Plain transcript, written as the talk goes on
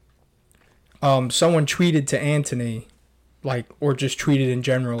someone tweeted to Anthony, like, or just tweeted in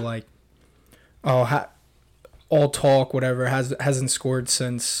general, like, oh, all talk, whatever, hasn't scored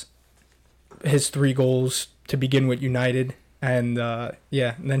since his 3 goals to begin with United. And, and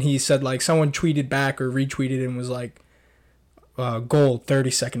then he said, like, someone tweeted back or retweeted and was like, goal,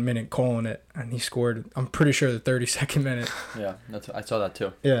 32nd minute, calling it. And he scored, I'm pretty sure, the 32nd minute. Yeah, I saw that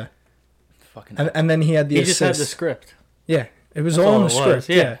too. Yeah. Fucking. And then he had the assist. He just had the script. Yeah. It was all in the script.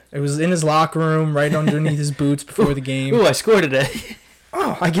 Yeah. It was in his locker room, right underneath his boots before the game. Ooh, I scored today.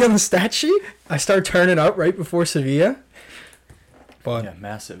 Oh, I get on the stat sheet. I start turning up right before Sevilla. But Yeah,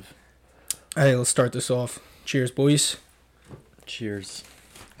 massive. Hey, let's start this off. Cheers, boys. Cheers.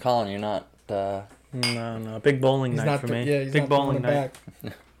 Colin, you're not... No. Big bowling night for me. Yeah, he's big not bowling night.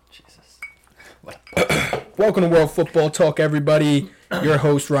 Jesus. Welcome to World Football Talk, everybody. Your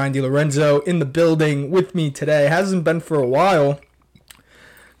host, Ryan DiLorenzo, in the building with me today. Hasn't been for a while.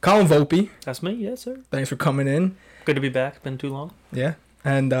 Colin Volpe. That's me, yes, sir. Thanks for coming in. Good to be back. Been too long. Yeah.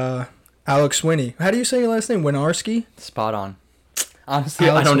 And Alex Winnie. How do you say your last name? Winiarski? Spot on. Honestly,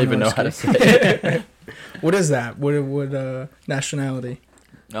 Alex I don't even know how to say it. What is that? What nationality?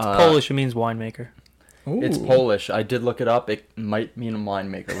 Polish, it means winemaker. Ooh. It's Polish. I did look it up. It might mean a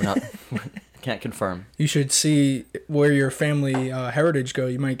winemaker. We're not... Can't confirm. You should see where your family heritage go.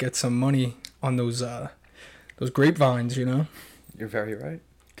 You might get some money on those grapevines, you know? You're very right.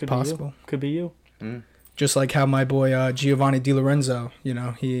 Could Possible. Be you. Could be you. Mm. Just like how my boy Giovanni Di Lorenzo, you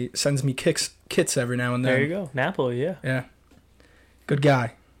know, he sends me kits every now and then. There you go. Napoli, yeah. Yeah. Good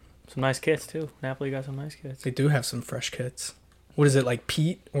guy. Some nice kits, too. Napoli got some nice kits. They do have some fresh kits. What is it, like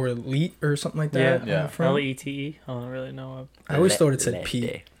Pete or Elite or something like that? Yeah. Lete. I don't really know. I always thought it said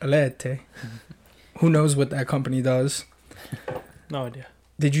Pete. Lete. Who knows what that company does? No idea.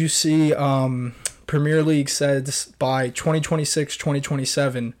 Did you see Premier League says by 2026,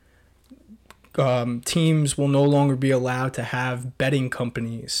 2027, teams will no longer be allowed to have betting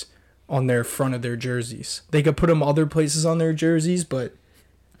companies on their front of their jerseys. They could put them other places on their jerseys, but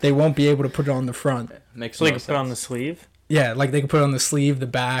they won't be able to put it on the front. Makes So no they can sense. put it on the sleeve? Yeah, like they could put it on the sleeve, the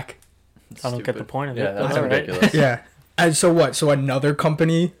back. It's I don't get the stupid. point of it. Yeah, that's All right. ridiculous. Yeah. And so what? So another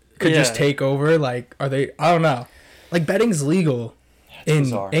company could just Yeah. take over? Like, are they... I don't know. Like, betting's legal in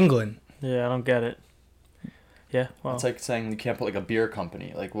bizarre. England. Yeah, I don't get it. Yeah, well, It's like saying you can't put like a beer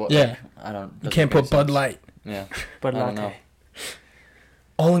company. Like what? Yeah. I don't. You doesn't can't make put Bud sense. Light. Yeah. but I don't latte. know.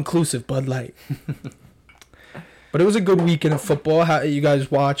 All-inclusive Bud Light. But it was a good weekend of football. How you guys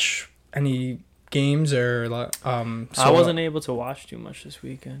watch any games or I wasn't able to watch too much this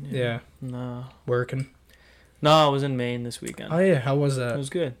weekend. Yeah, No. working. No, I was in Maine this weekend. Oh yeah, how was It that? was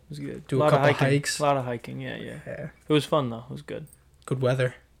good. It was good. Do a lot couple of hiking. hikes? A lot of hiking, yeah. Yeah, It was fun, though. It was good. good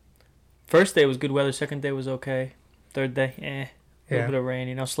weather. First day was good weather. Second day was okay. Third day, A Yeah, little bit of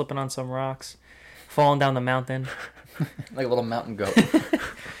rain, slipping on some rocks. Falling down the mountain. Like a little mountain goat.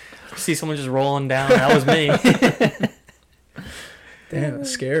 See someone just rolling down. That was me. damn,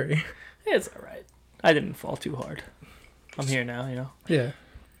 that's scary. It's all right. I didn't fall too hard. I'm here now, Yeah,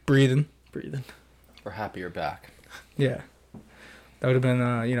 breathing. breathing. We're happy you're back. Yeah, that would have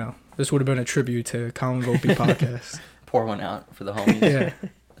been this would have been a tribute to Colin Volpe podcast. Pour one out for the homies. Yeah.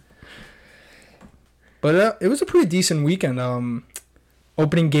 But it was a pretty decent weekend.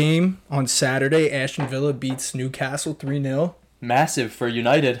 Opening game on Saturday, Aston Villa beats Newcastle 3-0. Massive for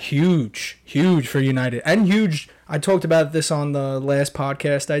United. Huge for United. And huge, I talked about this on the last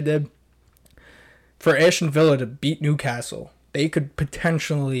podcast I did. For Aston Villa to beat Newcastle, they could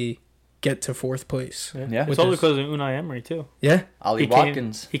potentially get to 4th place. Yeah. It's all because of Unai Emery, too. Yeah? Ollie He came-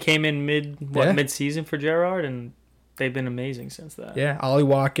 Watkins. He came in mid-season for Gerrard, and they've been amazing since that. Yeah, Ollie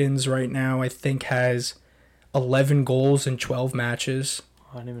Watkins right now I think has 11 goals in 12 matches.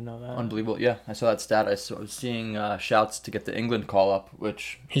 I didn't even know that. Unbelievable. Yeah, I saw that stat. I was seeing shouts to get the England call up,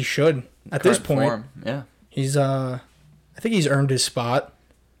 which He should. At this current point, form, yeah. he's I think he's earned his spot.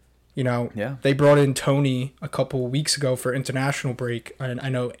 Yeah. They brought in Tony a couple weeks ago for international break, and I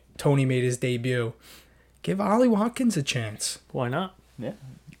know Tony made his debut. Give Ollie Watkins a chance. Why not? Yeah.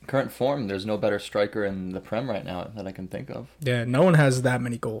 Current form, there's no better striker in the Prem right now that I can think of. Yeah, no one has that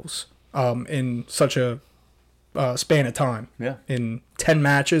many goals in such a span of time. Yeah. In 10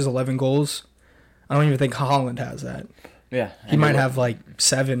 matches, 11 goals. I don't even think Holland has that. Yeah. He might have like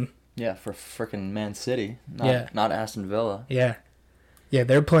 7. Yeah, for frickin' Man City. Yeah. Not Aston Villa. Yeah. Yeah,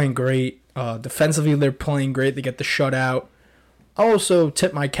 they're playing great. Defensively, they're playing great. They get the shutout. I also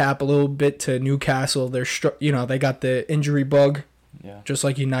tip my cap a little bit to Newcastle. They're they got the injury bug, Yeah. just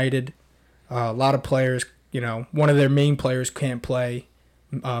like United. A lot of players, one of their main players can't play.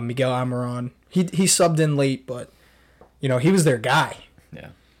 Miguel Almiron. He subbed in late, but he was their guy.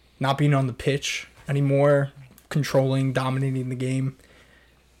 Yeah. not being on the pitch anymore, controlling, dominating the game.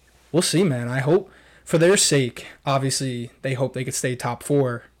 We'll see, man. I hope, for their sake, obviously, they hope they could stay top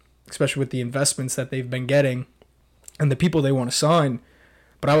 4, especially with the investments that they've been getting and the people they want to sign.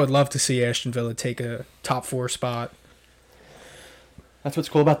 But I would love to see Aston Villa take a top 4 spot. That's what's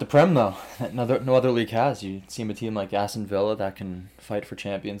cool about the Prem, though. That no other league has. You see a team like Aston Villa that can fight for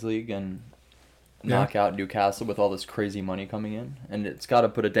Champions League and knock out Newcastle with all this crazy money coming in. And it's got to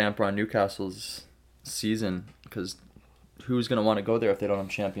put a damper on Newcastle's season, because who's going to want to go there if they don't have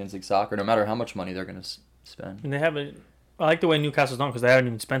Champions League soccer, no matter how much money they're going to spend? And they haven't. I like the way Newcastle's done because they haven't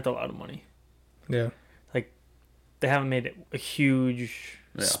even spent a lot of money. Yeah. Like, they haven't made a huge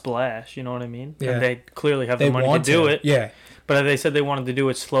splash, you know what I mean? Yeah. And they clearly have the money to do it. Yeah. But they said they wanted to do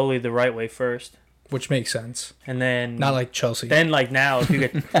it slowly the right way first. Which makes sense. And then not like Chelsea. Then like now if you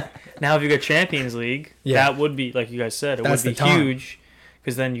get Champions League, that would be, like you guys said, it would be huge,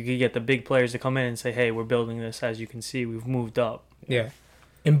 because then you could get the big players to come in and say, "Hey, we're building this. As you can see, we've moved up." Yeah.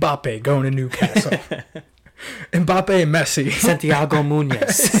 Mbappe going to Newcastle. Mbappe and Messi. Santiago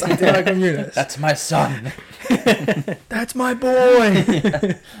Muñoz. Santiago Muñoz. That's my son. That's my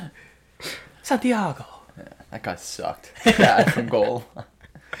boy. Santiago. Yeah, that guy sucked. Dad from goal.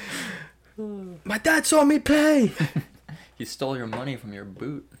 My dad saw me play. He stole your money from your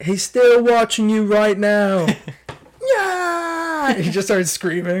boot. He's still watching you right now. Yeah! He just started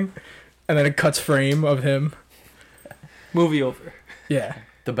screaming, and then it cuts frame of him. Movie over. Yeah.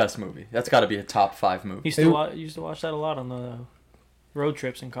 The best movie. That's got to be a top 5 movie. Used to watch that a lot on the road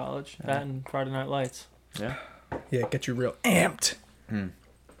trips in college. Yeah. That and Friday Night Lights. Yeah. Yeah, get you real amped.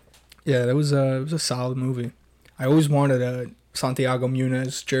 Yeah, it was a solid movie. I always wanted a Santiago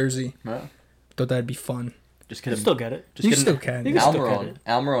Muñoz jersey. Yeah. Thought that'd be fun. Just get him. Still get it. You still can. Almiron.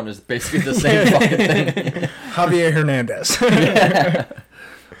 Almiron is basically the same fucking thing. Javier Hernandez. Yeah.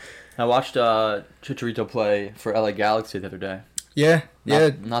 I watched Chicharito play for LA Galaxy the other day. Yeah.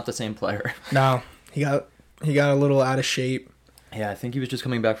 Not the same player. No, he got a little out of shape. Yeah, I think he was just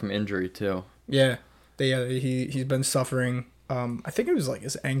coming back from injury too. Yeah, he's been suffering. I think it was like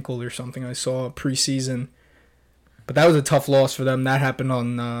his ankle or something. I saw preseason. But that was a tough loss for them. That happened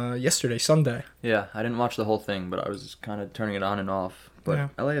on yesterday, Sunday. Yeah, I didn't watch the whole thing, but I was kind of turning it on and off. But yeah.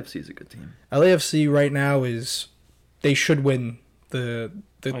 LAFC is a good team. LAFC right now they should win the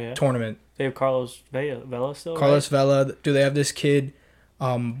tournament. They have Carlos Vela still. Carlos Vela. Do they have this kid,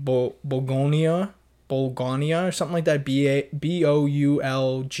 Bologna or something like that? Boulgaua.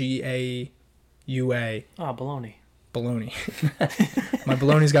 Ah, Bologna. Baloney. My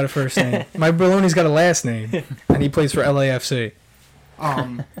Baloney's got a first name. My Baloney's got a last name, and he plays for LAFC.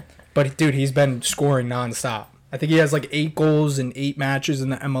 But dude, he's been scoring nonstop. I think he has like 8 goals in 8 matches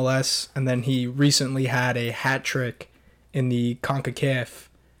in the MLS, and then he recently had a hat trick in the CONCACAF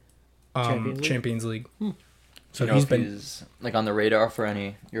Champions League. So he's like on the radar for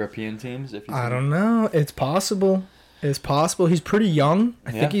any European teams. I don't know. It's possible. He's pretty young.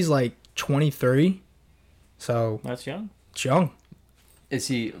 I think he's like 23. So that's young. It's young. Is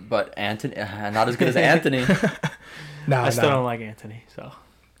he? But Anthony, not as good as Anthony. I still don't like Anthony. So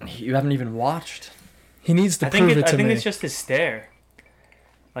you haven't even watched. He needs to prove it to me. I think it's just his stare.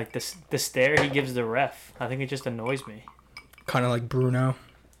 Like the stare he gives the ref. I think it just annoys me. Kind of like Bruno.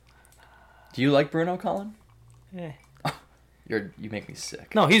 Do you like Bruno, Colin? Yeah. You make me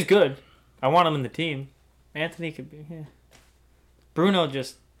sick. No, he's good. I want him in the team. Anthony could be. Yeah. Bruno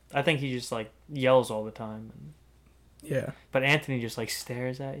just. I think he just like yells all the time. Yeah. But Anthony just like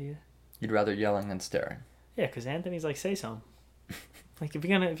stares at you. You'd rather yelling than staring. Yeah, because Anthony's like, say something. Like if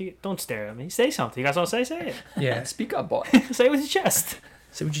you don't stare at me, say something. You got something to say it. Yeah. Speak up, boy. Say it with your chest.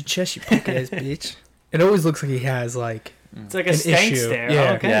 Say it with your chest, you punk ass bitch. It always looks like he has like. It's like a stank stare.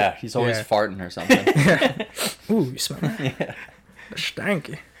 Yeah. Oh, okay. Yeah. He's always farting or something. Ooh, you smell that? Yeah.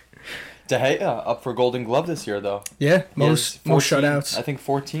 Stanky. De Gea up for Golden Glove this year, though. Yeah, most shutouts. I think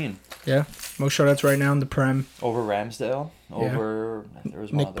 14. Yeah, most shutouts right now in the Prem. Over Ramsdale. Over there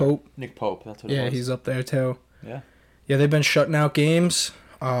was Nick Pope. Nick Pope. That's what. Yeah, it was. he's up there too. Yeah. Yeah, they've been shutting out games.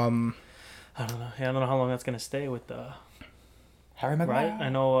 I don't know. Yeah, I don't know how long that's gonna stay with the. Harry Maguire. Right. I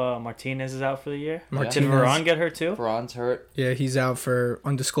know Martinez is out for the year. Martinez. Did Varane get hurt too? Varane's hurt. Yeah, he's out for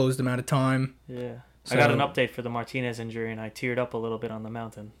undisclosed amount of time. Yeah. So, I got an update for the Martinez injury, and I teared up a little bit on the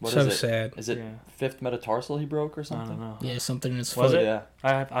mountain. What so is it? sad. Is it 5th metatarsal he broke or something? I don't know. Yeah, something in his Was foot. it? Yeah.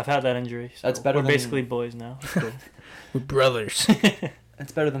 I've had that injury. So That's better we're than... basically boys now. Cool. We're brothers.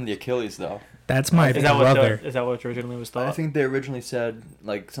 It's better than the Achilles, though. That's my brother. Is that what originally was thought? I think they originally said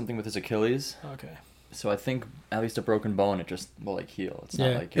like something with his Achilles. Okay. So I think at least a broken bone, it just will like heal. It's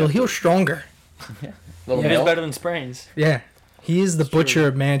not like it'll heal stronger. Yeah. It is better than sprains. Yeah. He is the butcher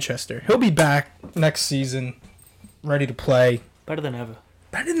of Manchester. He'll be back next season, ready to play. Better than ever.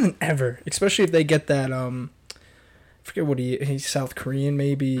 Better than ever, especially if they get that. I forget what he's South Korean,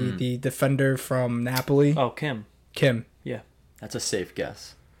 maybe the defender from Napoli. Oh, Kim. Yeah, that's a safe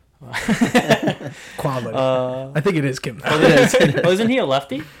guess. Quality. I think it is Kim. Oh, it is. Oh, isn't he a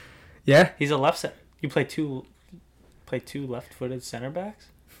lefty? Yeah, he's a left center. You play two left-footed center backs.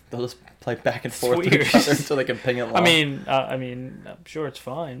 They'll just play back and forth with each other until they can ping it long. I mean, I'm sure it's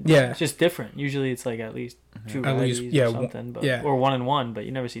fine. Yeah, it's just different. Usually, it's like at least two righties or something, but or 1-1. But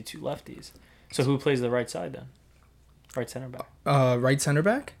you never see two lefties. So who plays the right side then? Right center back. Right center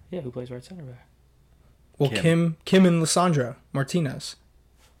back. Yeah, who plays right center back? Well, Kim and Lissandro Martinez.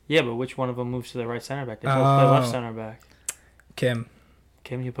 Yeah, but which one of them moves to the right center back? They both play left center back. Kim,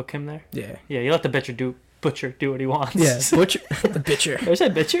 you put Kim there? Yeah. Yeah, you let the butcher do what he wants. Yeah, the butcher. Did I say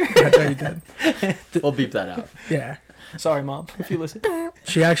butcher? I thought you did. We'll beep that out. Yeah. Sorry, Mom, if you listen.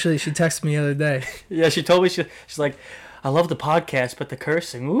 She texted me the other day. Yeah, she told me, she's like, I love the podcast, but the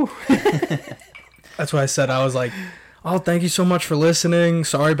cursing, ooh. That's what I said. I was like, oh, thank you so much for listening.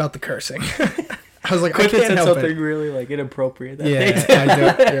 Sorry about the cursing. I was like, I can't help something it. really like inappropriate. I do.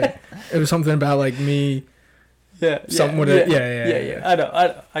 Yeah. It was something about like me. Yeah. Something with it. Yeah. I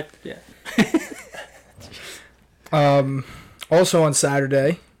know. Also on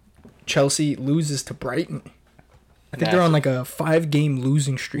Saturday, Chelsea loses to Brighton. I think they're on like a 5-game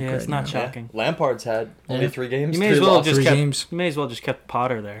losing streak right now. It's not shocking. Yeah. Lampard's had only 3 games. You may as well just kept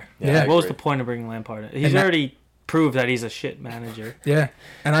Potter there. Yeah. What was the point of bringing Lampard in? He's already proved that he's a shit manager. Yeah.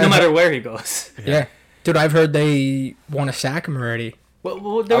 And no matter where he goes. Yeah. Dude, I've heard they want to sack him already.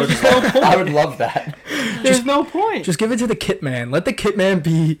 Well, there was just no point. I would love that. There's no point. Just give it to the kit man. Let the kit man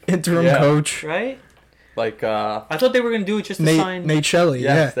be interim coach. Right? Like, I thought they were going to do it just to sign... Nate Shelley,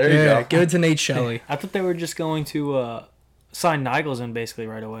 yes, there you go. Give it to Nate Shelley. I thought they were just going to sign Nigelsmann basically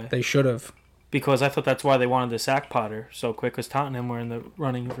right away. They should have. Because I thought that's why they wanted to sack Potter so quick, because Tottenham were in the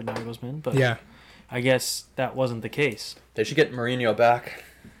running for Nigelsmann. But yeah. I guess that wasn't the case. They should get Mourinho back.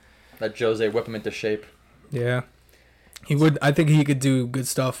 Let Jose whip him into shape. Yeah. He would. I think he could do good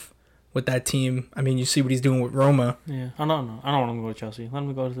stuff with that team. I mean, you see what he's doing with Roma. Yeah. I don't know. I don't want him to go to Chelsea. Let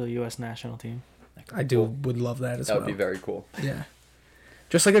him go to the U.S. national team. Would love that as well. That would be very cool. Yeah.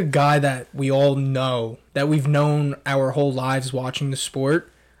 Just like a guy that we all know, that we've known our whole lives watching the sport.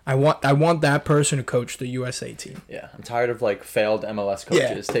 I want that person to coach the USA team. Yeah, I'm tired of like failed MLS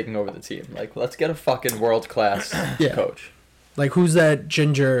coaches taking over the team. Like, let's get a fucking world-class coach. Like, who's that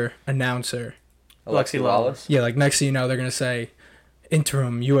ginger announcer? Alexi Lawless? Yeah, like next thing you know, they're going to say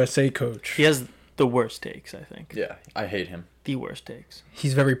interim USA coach. He has the worst takes, I think. Yeah, I hate him. The worst takes.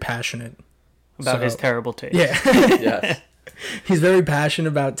 He's very passionate. About his terrible takes. Yeah. Yes. He's very passionate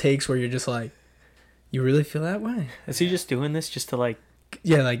about takes where you're just like, you really feel that way? Is he just doing this just to like...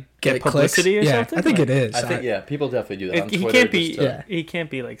 Yeah, like get publicity clicks? or something? I think it is. I think, people definitely do that on he Twitter. Can't be, he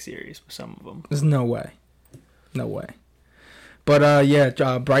can't be like serious with some of them. There's no way. No way.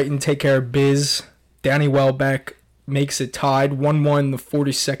 But Brighton take care of biz. Danny Welbeck makes it tied 1-1 in the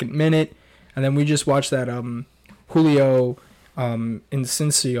 42nd minute. And then we just watched that Julio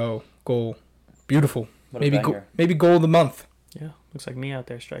Incincio goal. Beautiful. Maybe goal of the month. Yeah, looks like me out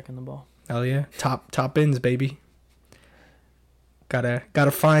there striking the ball. Hell yeah. Top ends, baby.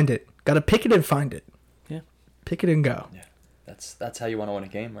 Gotta find it. Gotta pick it and find it. Yeah. Pick it and go. Yeah. That's how you want to win a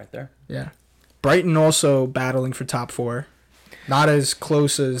game right there. Yeah. Brighton also battling for top 4. Not as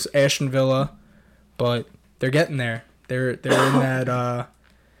close as Aston Villa, but they're getting there. They're in that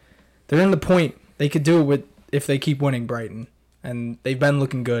they're in the point. They could do it with if they keep winning, Brighton. And they've been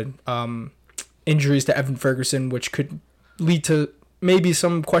looking good. Injuries to Evan Ferguson, which could lead to maybe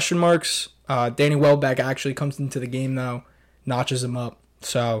some question marks. Danny Welbeck actually comes into the game though, notches him up.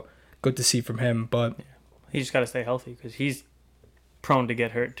 So good to see from him. But he just got to stay healthy because he's prone to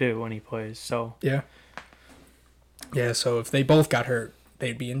get hurt too when he plays. So yeah. So if they both got hurt,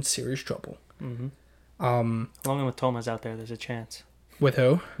 they'd be in serious trouble. Mm-hmm. As long as Matoma's out there, there's a chance. With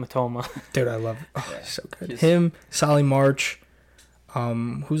who? Matoma. Dude, I love. Oh, he's so good. Him, Solly March.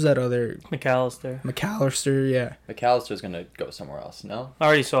 Who's that other? McAllister, yeah. McAllister's gonna go somewhere else. No. I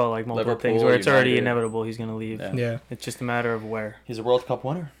already saw like multiple Liverpool, things where it's already United. inevitable he's gonna leave. Yeah. It's just a matter of where. He's a World Cup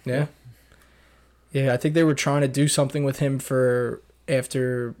winner. Yeah. I think they were trying to do something with him for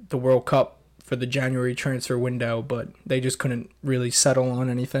after the World Cup for the January transfer window, but they just couldn't really settle on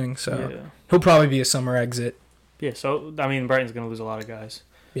anything. So he'll probably be a summer exit. Yeah. So I mean, Brighton's gonna lose a lot of guys.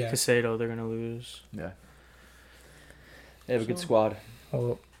 Yeah. Casado, they're gonna lose. Yeah. They have a good squad.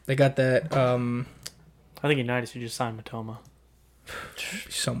 Well, they got that. I think United should just sign Matoma.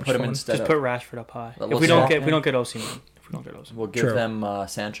 So much Put him fun. instead Just of put Rashford up high. If If we don't get Osimhen, Don't get those. We'll give True. them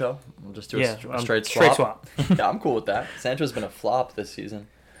Sancho. We'll just do a straight swap. Straight swap. Yeah, I'm cool with that. Sancho's been a flop this season.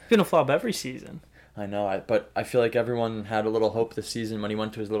 He's been a flop every season. I know, but I feel like everyone had a little hope this season when he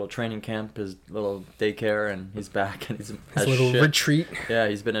went to his little training camp, his little daycare, and he's back and he's His as little shit. retreat. Yeah,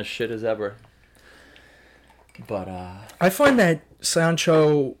 he's been as shit as ever. But I find that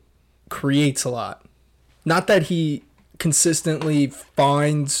Sancho creates a lot. Not that he consistently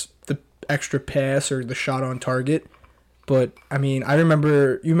finds the extra pass or the shot on target, but I mean, you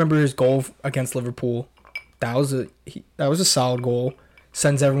remember his goal against Liverpool. That was a solid goal.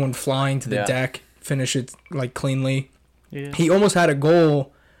 Sends everyone flying to the deck. Finish it like cleanly. Yeah. He almost had a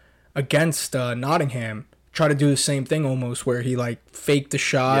goal against Nottingham. Try to do the same thing almost, where he like faked the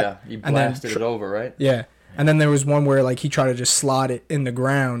shot. yeah, he blasted it over, right? Yeah. And then there was one where like he tried to just slot it in the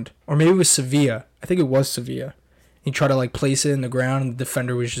ground, or maybe it was Sevilla. I think it was Sevilla. He tried to like place it in the ground, and the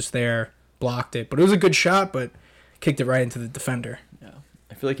defender was just there, blocked it. But it was a good shot, but kicked it right into the defender. Yeah,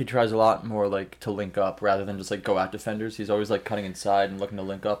 I feel like he tries a lot more like to link up rather than just like go at defenders. He's always like cutting inside and looking to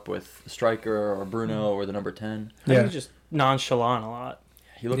link up with the striker or Bruno or the number 10. I think he's just nonchalant a lot.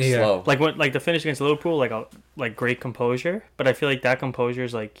 He looks slow. Like the finish against Liverpool, like great composure, but I feel like that composure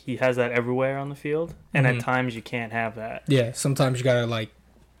is like he has that everywhere on the field, and at times you can't have that. Yeah, sometimes you gotta like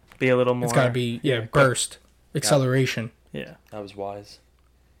be a little more. It's gotta be burst, acceleration. Yeah, that was wise.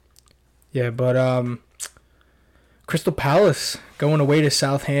 Yeah, but Crystal Palace going away to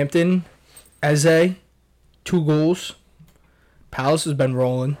Southampton. Eze, 2 goals. Palace has been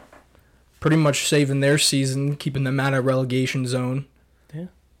rolling, pretty much saving their season, keeping them out of relegation zone. Yeah.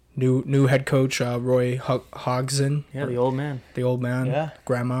 New head coach Roy Hodgson. Yeah, the old man. The old man. Yeah.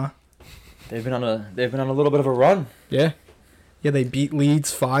 Grandma. They've been on a little bit of a run. Yeah. Yeah, they beat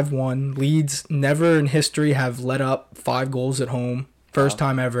Leeds 5-1. Leeds never in history have let up 5 goals at home. First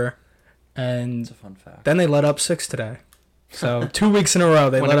time ever. And that's a fun fact. Then they let up 6 today. So 2 weeks in a row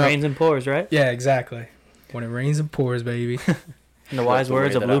they let up. When it rains and pours, right? Yeah, exactly. When it rains and pours, baby. And the wise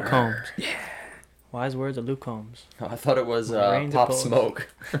words of Luke Combs. Yeah. Wise words of Luke Combs. Oh, I thought it was Pop Smoke.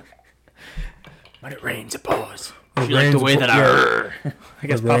 When it rains, it pours. It You like the way that I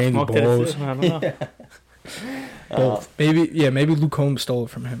guess Pop rains, Smoke it did it pours. too. I don't know. Yeah. Both. Maybe Luke Combs stole it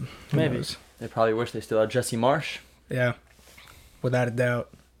from him. Who Maybe. knows? They probably wish they still had Jesse Marsh. Yeah. Without a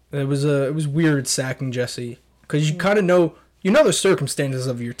doubt. It was weird sacking Jesse. Because you kind of know the circumstances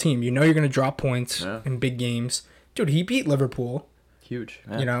of your team. You know you're going to drop points in big games. Dude, he beat Liverpool. Huge.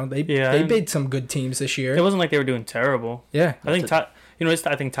 Yeah. You know, they beat some good teams this year. It wasn't like they were doing terrible. Yeah. I think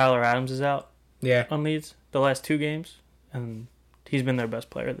I think Tyler Adams is out. Yeah. On Leeds the last 2 games, and he's been their best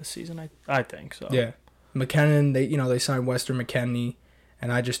player this season. I think so. Yeah. McKennan, they signed Western McKennie,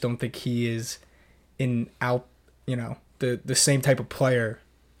 and I just don't think he is the same type of player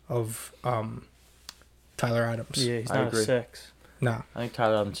of Tyler Adams. Yeah, he's not a 6. No. I think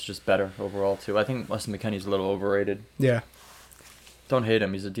Tyler Adams is just better overall too. I think Weston McKennie's a little overrated. Yeah. Don't hate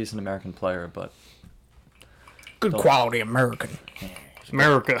him. He's a decent American player, but good quality American.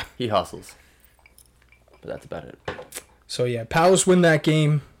 America. He hustles. But that's about it. So yeah, Palace win that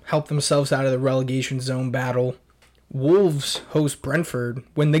game, help themselves out of the relegation zone battle. Wolves host Brentford,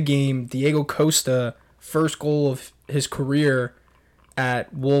 win the game. Diego Costa, first goal of his career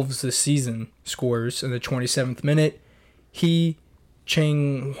at Wolves this season, scores in the 27th minute. He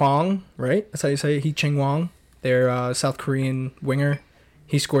Chang Hwang, right? That's how you say it. He Chang Hwang, their South Korean winger.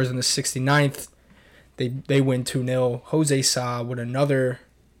 He scores in the 69th. They win 2-0. Jose Sa with another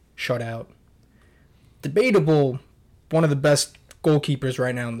shutout. Debatable, one of the best goalkeepers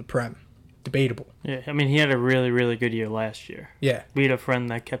right now in the Prem. Debatable. Yeah, I mean, he had a really, really good year last year. Yeah. We had a friend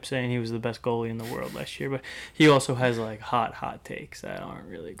that kept saying he was the best goalie in the world last year, but he also has, like, hot takes that aren't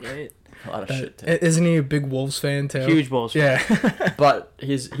really great. A lot of shit takes. Isn't he a big Wolves fan, too? Huge Wolves fan. Yeah. But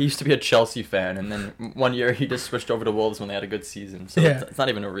he used to be a Chelsea fan, and then one year he just switched over to Wolves when they had a good season. So it's not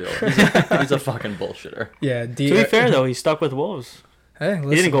even a real. He's a fucking bullshitter. Yeah. To be fair, though, he stuck with Wolves. Hey, listen.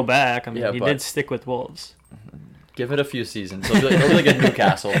 He didn't go back. I mean, Yeah, he but- did stick with Wolves. Give it a few seasons. He'll be like a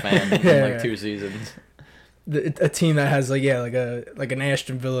Newcastle fan in 2 seasons. A team that has like an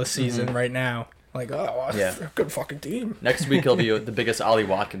Aston Villa season right now. Like, they're a good fucking team. Next week he'll be the biggest Ollie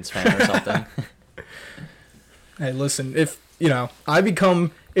Watkins fan or something. Hey, listen, if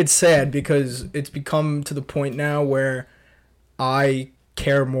it's sad because it's become to the point now where I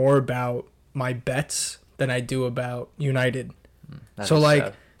care more about my bets than I do about United. That So is like,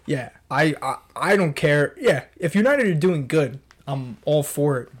 sad. yeah, I don't care. Yeah, if United are doing good, I'm all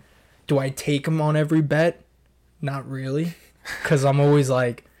for it. Do I take them on every bet? Not really, because I'm always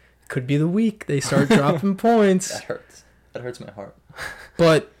like, could be the week they start dropping points. That hurts. That hurts my heart.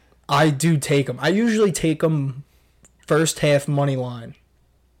 But I do take them. I usually take them first half money line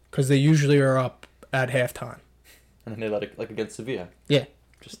because they usually are up at halftime. And then they let it, like against Sevilla. Yeah.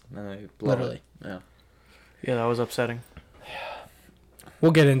 Just they blow Literally. It. Yeah. Yeah, that was upsetting.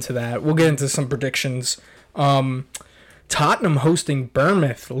 We'll get into that. We'll get into some predictions. Tottenham hosting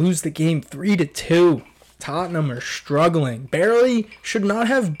Bournemouth lose the game 3-2. Tottenham are struggling. Barely should not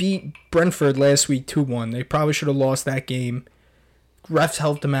have beat Brentford last week 2-1. They probably should have lost that game. Refs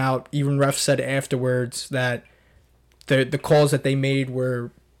helped them out. Even refs said afterwards that the calls that they made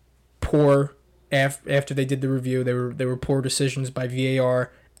were poor. After they did the review, they were poor decisions by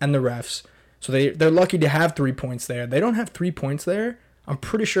VAR and the refs. So they're lucky to have 3 points there. They don't have 3 points there. I'm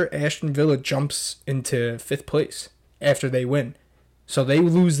pretty sure Aston Villa jumps into 5th place after they win. So they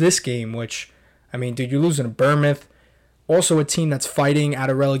lose this game, which, I mean, dude, you're losing to Bournemouth. Also a team that's fighting out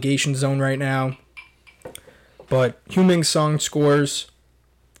of relegation zone right now. But Heung-min Son scores.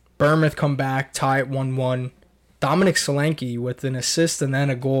 Bournemouth come back, tie at 1-1. Dominic Solanke with an assist and then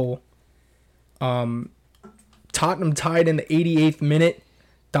a goal. Tottenham tied in the 88th minute.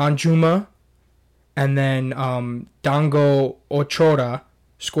 Danjuma. And then Dango Ochoa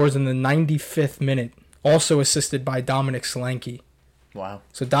scores in the 95th minute. Also assisted by Dominic Solanke. Wow.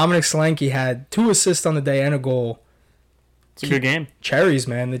 So Dominic Solanke had 2 assists on the day and a goal. It's a good game. Cherries,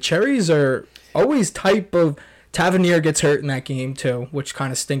 man. The Cherries are always type of... Tavernier gets hurt in that game, too, which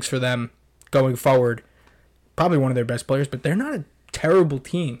kind of stinks for them going forward. Probably one of their best players, but they're not a terrible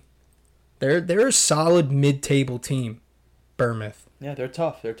team. They're a solid mid-table team, Bournemouth. Yeah, they're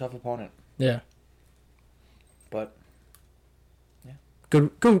tough. They're a tough opponent. Yeah. But, yeah.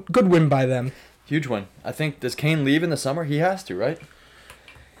 Good win by them. Huge win. I think, does Kane leave in the summer? He has to, right?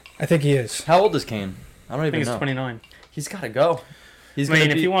 I think he is. How old is Kane? I don't I even think know. he's 29. He's got to go. If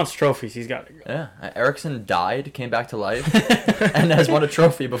he wants trophies, he's got to go. Yeah. Eriksson died, came back to life, and has won a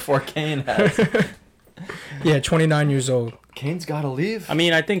trophy before Kane has. Yeah, 29 years old. Kane's got to leave. I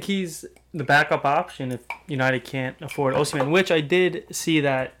mean, I think he's the backup option if United can't afford Osimhen, which I did see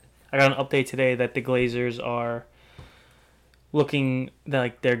that. I got an update today that the Glazers are looking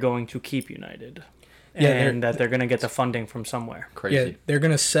like they're going to keep United. Yeah, and that they're going to get the funding from somewhere. Crazy. Yeah, they're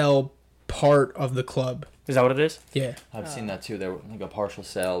going to sell part of the club. Is that what it is? Yeah. I've seen that too. They're like a partial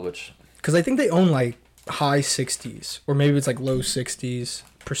sale, which... Because I think they own like high 60s, or maybe it's like low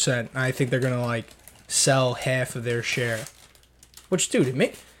 60s%. And I think they're going to like sell half of their share. Which, dude,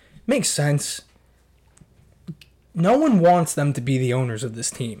 it makes sense. No one wants them to be the owners of this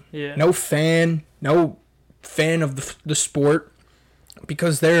team. Yeah. No fan of the sport,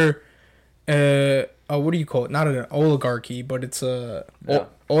 because they're what do you call it? Not an oligarchy, but it's a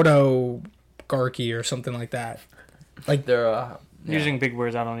autogarchy or something like that. Like they're using big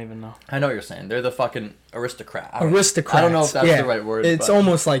words, I don't even know. I know what you're saying. They're the fucking aristocrat. Aristocrats. I don't know if that's the right word. It's but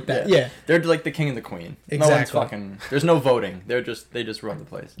almost like that. Yeah. They're like the king and the queen. Exactly. No one's there's no voting. They just run the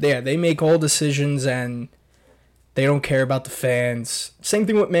place. Yeah, they make all decisions and they don't care about the fans. Same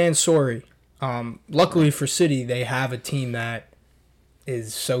thing with Mansouri. Luckily for City, they have a team that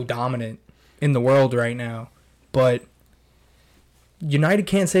is so dominant in the world right now. But United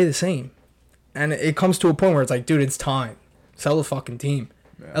can't say the same. And it comes to a point where it's like, dude, it's time. Sell the fucking team.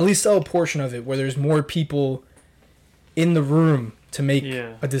 Yeah. At least sell a portion of it where there's more people in the room to make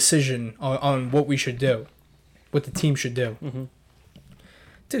a decision on what we should do, what the team should do. Mm-hmm.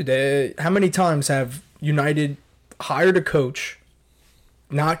 Dude, how many times have United hired a coach,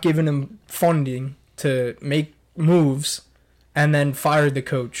 not given him funding to make moves, and then fired the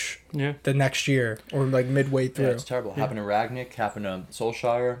coach the next year or like midway through? Yeah, it's terrible. Happened to Ragnick, happened to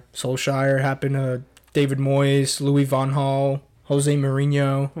Solskjaer, happened to David Moyes, Louis van Gaal, Jose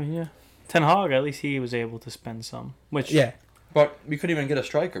Mourinho. Well, yeah. Ten Hag, at least he was able to spend some. Which But we couldn't even get a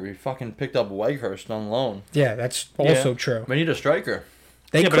striker. We fucking picked up Weghorst on loan. Yeah, that's also true. We need a striker.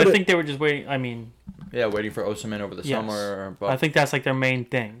 But I think they were just waiting. I mean... Yeah, waiting for Osimhen over the summer. But I think that's like their main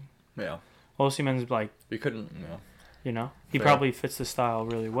thing. Yeah. Osimhen's like... We couldn't, You know? He probably fits the style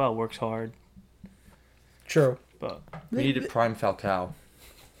really well, works hard. True. But we needed prime Falcao.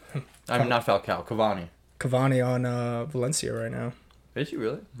 I mean, not Falcao, Cavani. Cavani on Valencia right now. Is he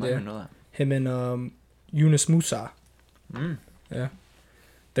really? I didn't know that. Him and Yunus Musa. Yeah.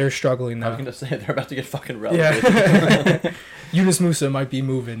 They're struggling now. I was going to say, they're about to get fucking relegated. Yeah. Yunus Musa might be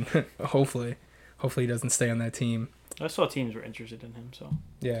moving. Hopefully he doesn't stay on that team. I saw teams were interested in him, so...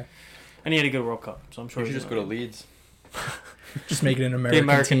 Yeah. And he had a good World Cup, so I'm sure... You should just go to Leeds. Just make it an American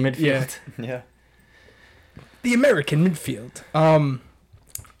The American team. midfield. Yeah. The American midfield.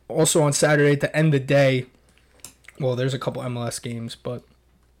 Also on Saturday to end the day, well, there's a couple MLS games, but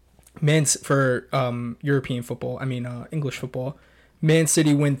for European football, English football, Man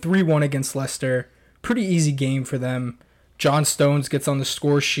City win 3-1 against Leicester pretty easy game for them. John Stones gets on the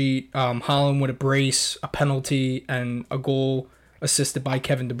score sheet. Holland with a brace, a penalty, and a goal assisted by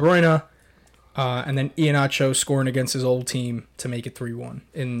Kevin De Bruyne. And then Iheanacho scoring against his old team to make it 3-1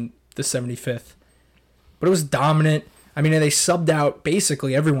 in the 75th. But it was dominant. I mean, they subbed out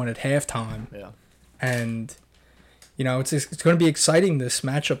basically everyone at halftime. Yeah. And, it's going to be exciting, this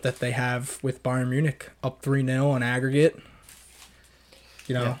matchup that they have with Bayern Munich, up 3-0 on aggregate.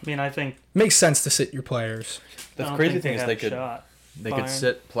 I mean, I think... Makes sense to sit your players. The crazy thing is they could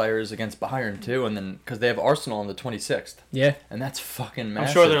sit players against Bayern, too, and then because they have Arsenal on the 26th. Yeah. And that's fucking massive.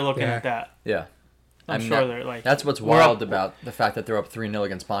 I'm sure they're looking at that. Yeah. I'm sure they're like... That's what's wild about the fact that they're up 3-0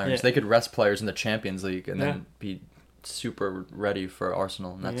 against Bayern. Yeah. So they could rest players in the Champions League and then be super ready for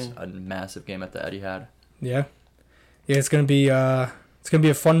Arsenal, and that's a massive game at the Etihad. Yeah. Yeah, it's gonna be a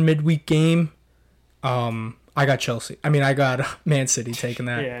fun midweek game. I got Chelsea. I mean, I got Man City taking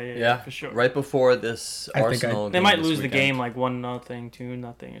that. Yeah, for sure. Right before this Arsenal game. They might lose the game like 1-0,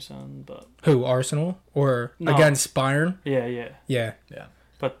 2-0 or something, but who, Arsenal or against Bayern? Yeah.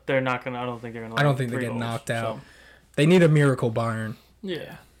 But they're not gonna. I don't think they're gonna. I don't think they get knocked out. So. They need a miracle, Bayern.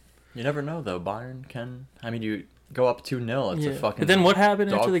 Yeah. You never know though. Bayern can. I mean, you go up 2-0. It's a fucking. But then what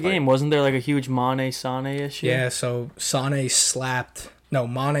happened after the fight. game? Wasn't there like a huge Mane-Sane issue? Yeah. So Mane slapped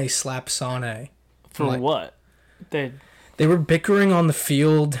Sane. For what? They were bickering on the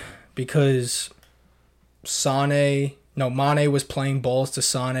field because Mane was playing balls to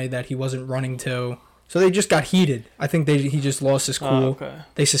Sane that he wasn't running to. So they just got heated. I think he just lost his cool. Okay.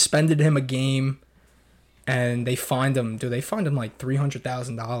 They suspended him a game, and they fined him. They fined him like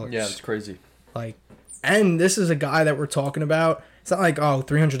 $300,000. Yeah, it's crazy. And this is a guy that we're talking about. It's not like,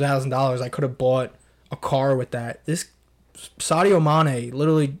 $300,000. I could have bought a car with that. This Sadio Mane,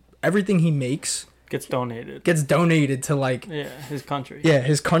 literally everything he makes gets donated to his country. Yeah,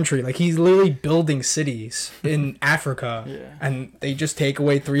 his country. Like, he's literally building cities in Africa. Yeah. And they just take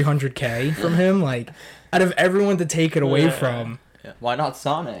away $300K from him. Like, out of everyone to take it away from. Yeah. Why not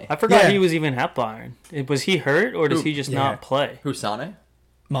Sane? I forgot he was even at Bayern. Was he hurt or does he just not play? Who, Sane?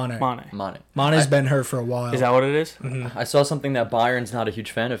 Mane. Mane's been hurt for a while. Is that what it is? Mm-hmm. I saw something that Bayern's not a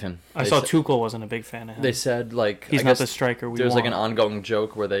huge fan of him. I saw Tuchel wasn't a big fan of him. They said, he's not the striker we want. There's an ongoing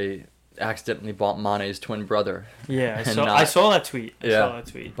joke where they accidentally bought Mane's twin brother. Yeah, I saw that tweet.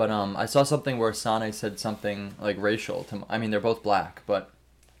 But I saw something where Sane said something racial to. I mean, they're both black, but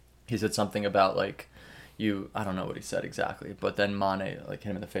he said something about I don't know what he said exactly, but then Mane hit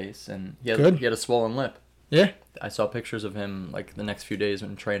him in the face, and he had a swollen lip. Yeah, I saw pictures of him the next few days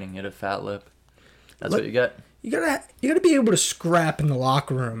when training. He had a fat lip. That's what you get. You gotta be able to scrap in the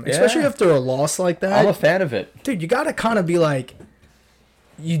locker room, especially after a loss like that. I'm a fan of it, dude. You gotta kind of be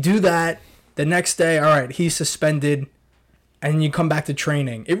you do that the next day. All right, he's suspended, and you come back to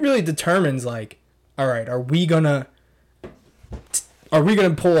training. It really determines all right, are we gonna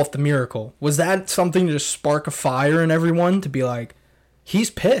pull off the miracle? Was that something to spark a fire in everyone to be he's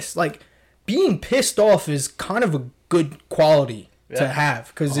pissed? Being pissed off is kind of a good quality to have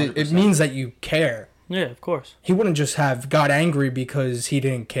because it means that you care. Yeah, of course. He wouldn't just have got angry because he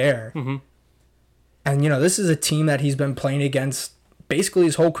didn't care. Mm-hmm. And, this is a team that he's been playing against basically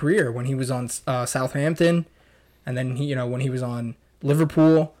his whole career when he was on Southampton and then, when he was on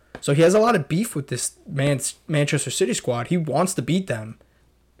Liverpool. So he has a lot of beef with this Manchester City squad. He wants to beat them.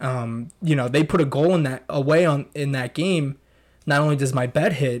 They put a goal in that game. Not only does my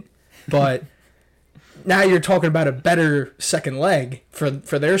bet hit, but now you're talking about a better second leg for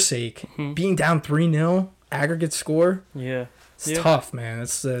their sake. Mm-hmm. Being down 3-0, aggregate score. Yeah. It's tough, man.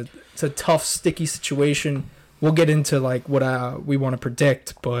 It's a tough, sticky situation. We'll get into what we want to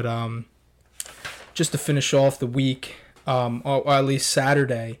predict, but just to finish off the week, or at least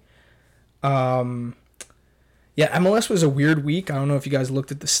Saturday. MLS was a weird week. I don't know if you guys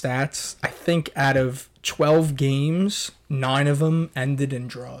looked at the stats. I think out of 12 games, 9 of them ended in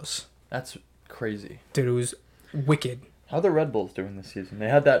draws. That's crazy. Dude, it was wicked. How are the Red Bulls doing this season? They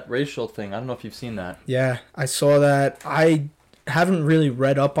had that racial thing. I don't know if you've seen that. Yeah, I saw that. I haven't really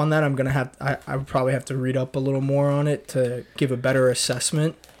read up on that. I would probably have to read up a little more on it to give a better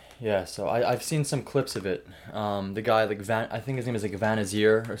assessment. Yeah, so I've seen some clips of it. The guy, I think his name is Van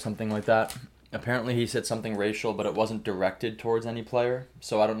Azier or something like that. Apparently he said something racial, but it wasn't directed towards any player.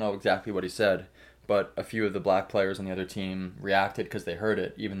 So I don't know exactly what he said. But a few of the black players on the other team reacted because they heard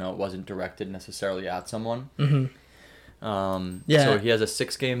it, even though it wasn't directed necessarily at someone. Mm-hmm. So he has a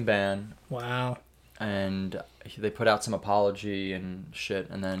 6-game ban. Wow. And they put out some apology and shit,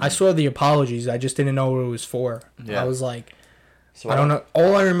 and then... I saw the apologies. I just didn't know what it was for. Yeah. I was so I don't know.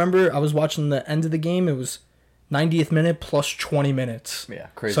 All I remember, I was watching the end of the game. It was 90th minute plus 20 minutes. Yeah,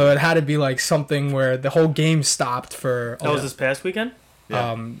 crazy. So it had to be like something where the whole game stopped for That was this past weekend?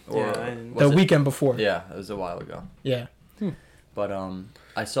 Yeah. the weekend before. Yeah, it was a while ago. Yeah. But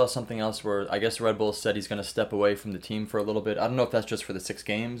I saw something else where I guess Red Bull said he's going to step away from the team for a little bit. I don't know if that's just for the 6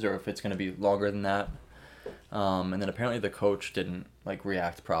 games or if it's going to be longer than that. And then apparently the coach didn't like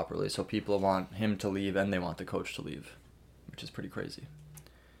react properly, so people want him to leave and they want the coach to leave, which is pretty crazy.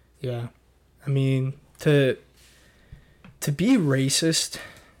 Yeah. I mean, to be racist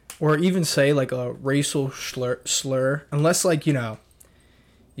or even say like a racial slur, unless like, you know,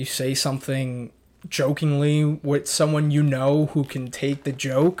 you say something jokingly with someone you know who can take the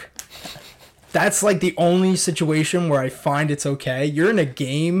joke, that's like the only situation where I find it's okay. You're in a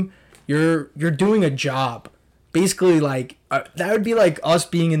game, you're doing a job. Basically, like, that would be like us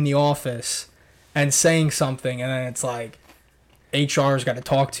being in the office and saying something, and then it's like, HR's got to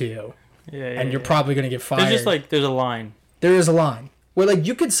talk to you. Yeah, And you're probably going to get fired. There's just like, there's a line. There is a line. Where, like,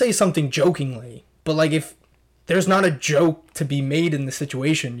 you could say something jokingly, but, like, if there's not a joke to be made in the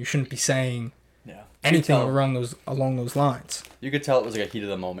situation, you shouldn't be saying anything along those lines. You could tell it was like a heat of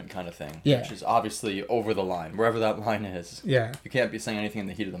the moment kind of thing. Yeah. Which is obviously over the line, wherever that line is. Yeah. You can't be saying anything in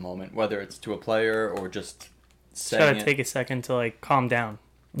the heat of the moment, whether it's to a player or just Just saying gotta it. take a second to like calm down.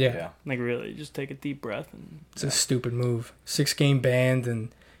 Yeah. Like really, just take a deep breath and. It's a stupid move. 6-game banned, and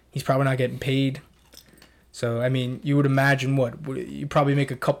he's probably not getting paid. So, I mean, you would imagine what? You probably make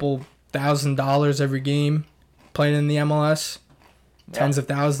a couple $1,000 every game playing in the MLS. Tens of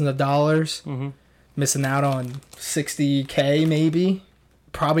thousands of dollars. Mm-hmm. Missing out on $60K maybe.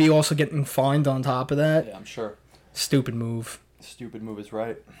 Probably also getting fined on top of that. Yeah, I'm sure. Stupid move. Stupid move is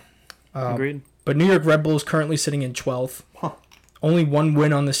right. Agreed. But New York Red Bull is currently sitting in 12th. Huh. Only 1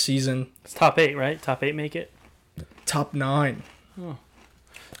 win on the season. It's top 8, right? Top 8 make it. Top 9. Oh.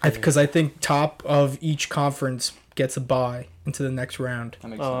 Because I think top of each conference gets a bye into the next round. That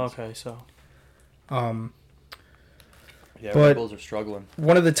makes Oh, sense. okay. So. Yeah, but- Red Bulls are struggling.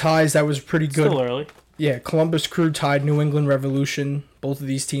 One of the ties that was pretty good. Still early. Yeah, Columbus Crew tied New England Revolution. Both of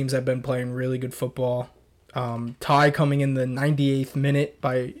these teams have been playing really good football. Tie coming in the 98th minute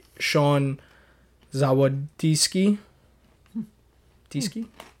by Sean Zawadiski. Diski?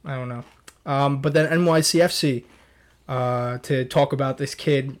 I don't know. But then NYCFC, to talk about this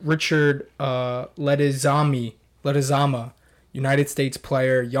kid, Richard Ledezama, United States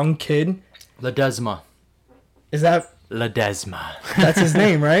player, young kid. Ledesma. Is that... Ledesma. That's his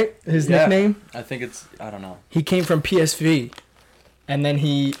name, right? His nickname? I think it's, I don't know. He came from PSV, and then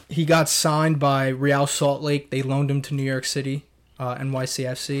he got signed by Real Salt Lake. They loaned him to New York City,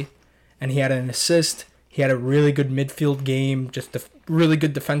 NYCFC, and he had an assist. He had a really good midfield game, just a really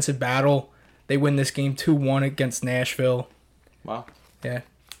good defensive battle. They win this game 2-1 against Nashville. Wow. Yeah.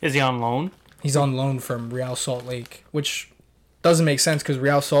 Is he on loan? He's on loan from Real Salt Lake, which doesn't make sense because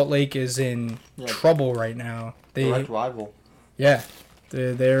Real Salt Lake is in trouble right now. Direct rival. Yeah.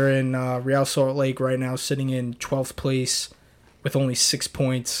 They're in Real Salt Lake right now, sitting in 12th place with only 6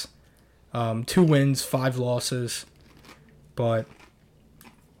 points. 2 wins, 5 losses. But,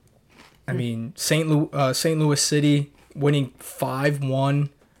 I mean, St. Louis City winning 5-1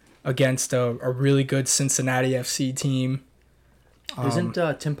 against a really good Cincinnati FC team. Isn't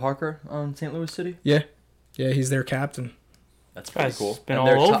Tim Parker on St. Louis City? Yeah. Yeah, he's their captain. That's pretty Guy's cool. been And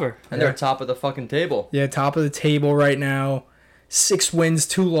all they're over. And they're top of the fucking table. Yeah, top of the table right now. 6 wins,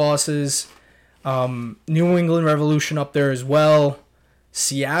 2 losses. New England Revolution up there as well.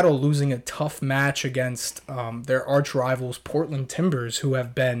 Seattle losing a tough match against their arch rivals, Portland Timbers, who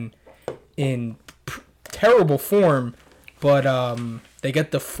have been in terrible form. But they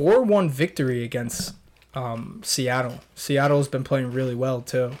get the 4-1 victory against Seattle. Seattle's been playing really well,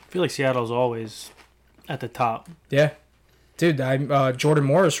 too. I feel like Seattle's always at the top. Yeah. Dude, Jordan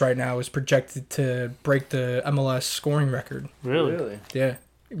Morris right now is projected to break the MLS scoring record. Really? Yeah.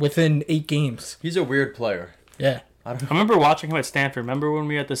 Within 8 games. He's a weird player. Yeah. I remember watching him at Stanford. Remember when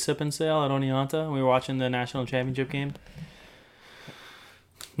we were at the sip and sale at Oneonta and we were watching the national championship game?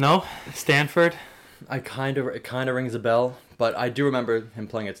 No? Stanford? It kind of rings a bell, but I do remember him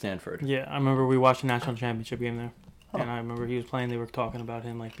playing at Stanford. Yeah, I remember we watched the national championship game there. And I remember he was playing, they were talking about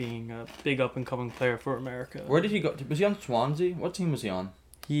him like being a big up-and-coming player for America. Where did he go? Was he on Swansea? What team was he on?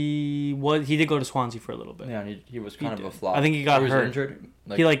 He did go to Swansea for a little bit. Yeah, and he was kind of did. a flop. I think he got Or was hurt. Injured?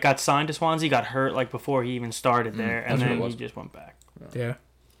 He got signed to Swansea, got hurt before he even started there, and that's what then it was. he just went back. Yeah.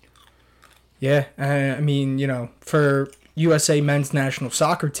 Yeah. I mean, for USA men's national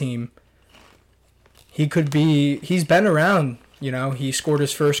soccer team, he's been around. He scored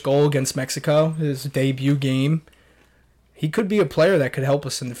his first goal against Mexico, his debut game. He could be a player that could help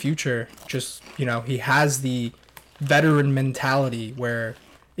us in the future. Just, he has the veteran mentality where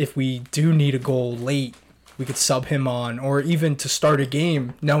if we do need a goal late, we could sub him on, or even to start a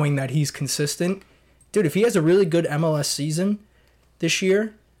game knowing that he's consistent. Dude, if he has a really good MLS season this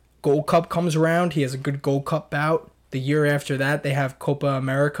year, Gold Cup comes around, he has a good Gold Cup bout. The year after that, they have Copa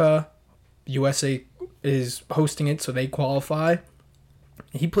America. USA is hosting it, so they qualify.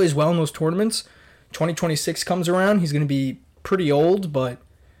 He plays well in those tournaments. 2026 comes around, he's going to be pretty old, but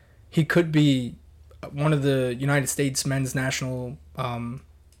he could be one of the United States men's national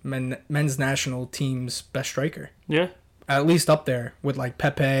team's best striker. Yeah. At least up there with like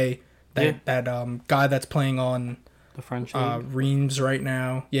Pepe, that guy that's playing on The French league. Reims right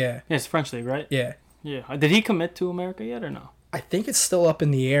now. Yeah. Yeah, it's French league, right? Yeah. Yeah. Did he commit to America yet or no? I think it's still up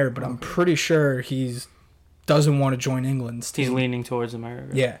in the air, but I'm pretty sure he's doesn't want to join England's team. He's leaning towards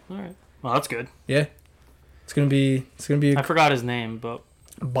America. Yeah. All right. Well, that's good. Yeah. It's gonna be I forgot his name, but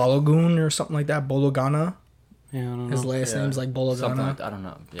Balogun or something like that. Bologana. yeah, I don't know. His last name's like Something Bologana. like that. I don't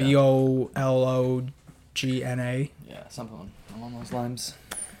know. Yeah. Bologna. Yeah, something along those lines.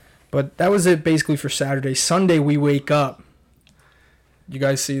 But that was it basically for Saturday. Sunday we wake up. You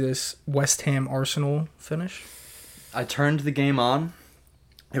guys see this West Ham Arsenal finish? I turned the game on.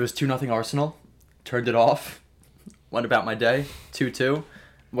 It was 2-0 Arsenal. Turned it off. Went about my day. 2-2.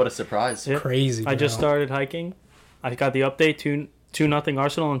 What a surprise. Yeah. Crazy. I just bro. started hiking. I got the update 2-0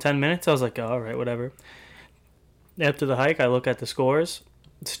 Arsenal in 10 minutes. I was like, oh, all right, whatever. After the hike, I look at the scores.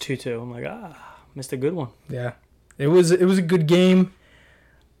 It's 2-2. I'm like, missed a good one. Yeah. It was a good game.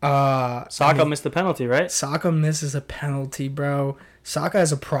 Saka missed the penalty, right? Saka misses a penalty, bro. Saka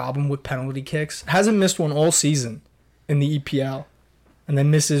has a problem with penalty kicks. Hasn't missed one all season in the EPL. And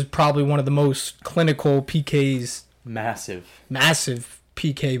then misses probably one of the most clinical PKs. Massive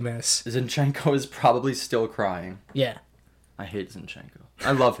PK miss. Zinchenko is probably still crying. Yeah. I hate Zinchenko.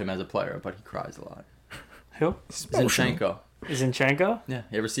 I love him as a player, but he cries a lot. Who? Zinchenko. Zinchenko? Yeah.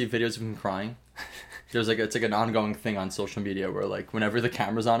 You ever see videos of him crying? It's like an ongoing thing on social media where like whenever the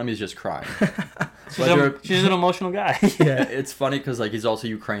camera's on him, he's just crying. She's an emotional guy. Yeah. It's funny because like he's also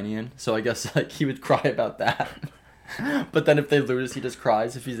Ukrainian, so I guess like he would cry about that. But then if they lose, he just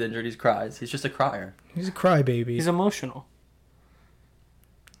cries. If he's injured, he cries. He's just a crier. He's a crybaby. He's emotional.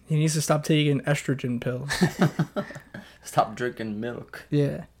 He needs to stop taking estrogen pills. Stop drinking milk.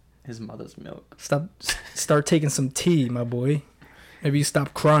 Yeah. His mother's milk. Start taking some tea, my boy. Maybe you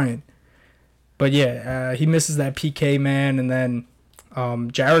stop crying. But yeah, he misses that PK, man, and then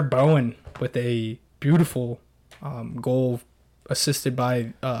Jared Bowen with a beautiful goal assisted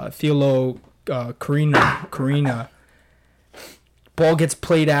by Theolo Carina. Ball gets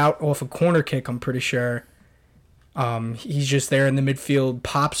played out off a corner kick, I'm pretty sure. He's just there in the midfield,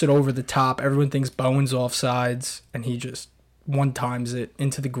 pops it over the top. Everyone thinks Bowen's offsides, and he just one-times it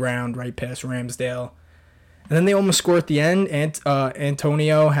into the ground right past Ramsdale. And then they almost score at the end.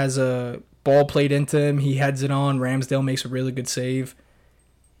 Antonio has a ball played into him. He heads it on. Ramsdale makes a really good save.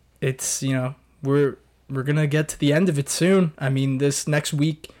 It's, we're going to get to the end of it soon. I mean, this next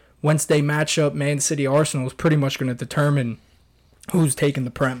week, Wednesday matchup, Man City Arsenal, is pretty much going to determine who's taking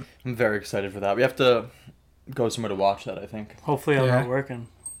the Prem. I'm very excited for that. We have to go somewhere to watch that, I think. Hopefully I'm Yeah. not working.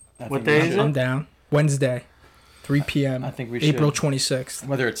 I What think day we is should. it? I'm down. Wednesday, 3 p.m. I think we April should. 26th.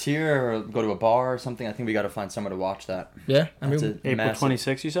 Whether it's here or go to a bar or something, I think we got to find somewhere to watch that. Yeah, I That's mean, a April massive,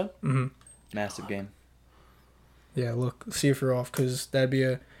 26th, you said? massive game. yeah. Look, see if you're off, because that'd be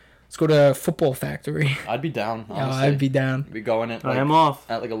Let's go to Football Factory. I'd be down, Yeah, honestly. I'd be down. We go in at I like, am off.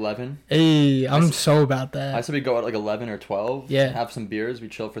 at like 11. Hey, I'm so about that. I said we go at like 11 or 12. Yeah. Have some beers. We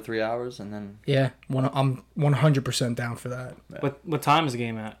chill for 3 hours and then Yeah, I'm 100% down for that. What time is the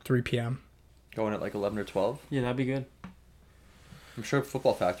game at? 3 p.m. go in at like 11 or 12. Yeah, that'd be good. I'm sure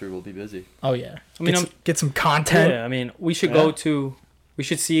Football Factory will be busy. Oh yeah. I mean, get some content. Yeah, I mean, we should Yeah. go to. We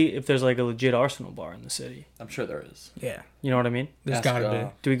should see if there's like a legit Arsenal bar in the city. I'm sure there is. Yeah, You know what I mean? there's Ask, gotta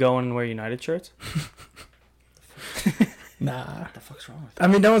be. Do we go in and wear United shirts? Nah. What the fuck's wrong with I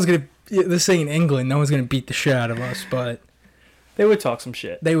mean, no one's gonna. This ain't England. No one's gonna beat the shit out of us, but They would talk some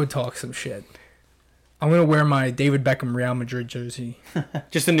shit. they would talk some shit. I'm gonna wear my David Beckham Real Madrid jersey.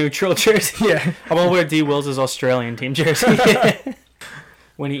 Just a neutral jersey. Yeah. I'm gonna wear D. Will's Australian team jersey.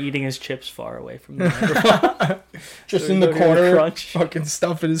 When he eating his chips far away from the microphone. Just So in we the don't hear corner, crunch. fucking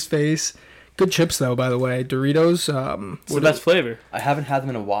stuff in his face. Good chips though, by the way. Doritos. It's the best flavor. I haven't had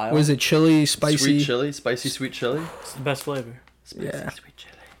them in a while. What is it? Chili, spicy. Sweet chili, spicy sweet chili. It's the best flavor. Spicy Yeah. sweet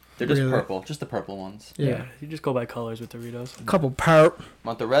chili. They're just Really? purple, just the purple ones. Yeah. You just go by colors with Doritos. Couple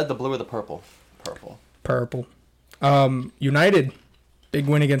Want the red, the blue, or the purple? Purple. United, big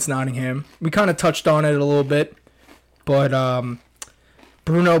win against Nottingham. We kind of touched on it a little bit, but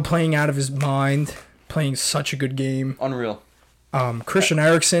Bruno playing out of his mind, playing such a good game. Unreal. Christian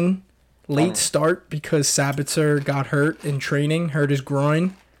Eriksen, late Unreal. start because Sabitzer got hurt in training, hurt his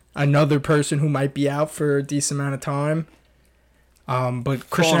groin. Another person who might be out for a decent amount of time. But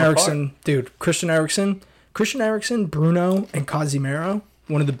Christian Falling Eriksen, dude, Christian Eriksen, Bruno, and Casemiro,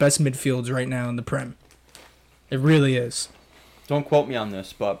 one of the best midfields right now in the Prem. It really is. Don't quote me on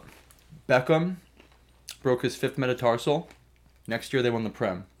this, but Beckham broke his 5th metatarsal. Next year they won the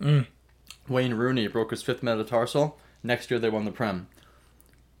Prem. Wayne Rooney broke his 5th metatarsal. Next year they won the Prem.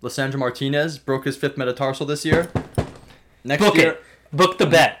 Lissandro Martinez broke his 5th metatarsal this year. Next year, Book the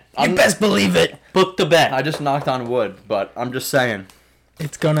bet. You best believe it. Book the bet. I just knocked on wood, but I'm just saying.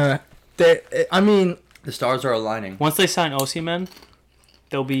 It's gonna. I mean, The stars are aligning. Once they sign Osimhen,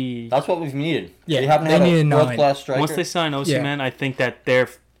 they'll be. That's what we've needed. Yeah, we haven't they had need a a 9. world-class striker. Once they sign Osimhen, I think that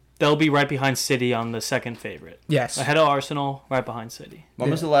they'll be right behind City on the second favorite. yes. Ahead of Arsenal, right behind City.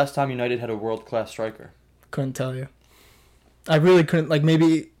 When was the last time United had a world-class striker? Couldn't tell you. I really couldn't. Like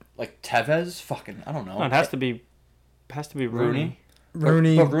maybe Like Tevez? Fucking, I don't know. No, it has to be Rooney.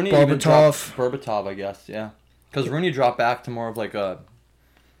 Rooney, But Rooney even Berbatov. dropped Berbatov, I guess, yeah. Because Rooney dropped back to more of like a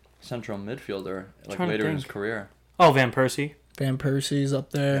central midfielder like Trying to later in his think. career. Oh, Van Persie. Van Persie's up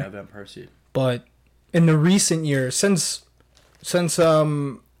there. Yeah, Van Persie. But in the recent years, since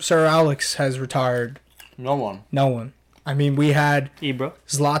Sir Alex has retired, No one no one. I mean, we had Ibra.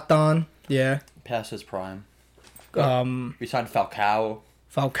 Zlatan, yeah. past his prime. We signed Falcao,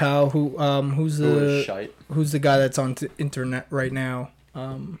 Falcao, who's who was the shite. who's the guy that's on internet right now?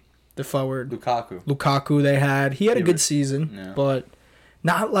 The forward Lukaku. They had. He had a He good was- season, yeah. but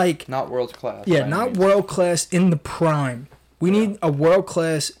not like Not world class. yeah, by any not means. world class in the prime. We need a world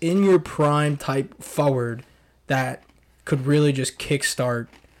class in your prime type forward that could really just kickstart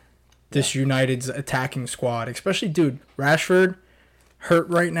this United's attacking squad. Especially, dude, Rashford hurt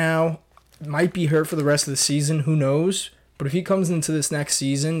right now, might be hurt for the rest of the season. Who knows? But if he comes into this next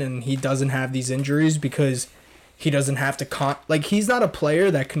season and he doesn't have these injuries because he doesn't have to he's not a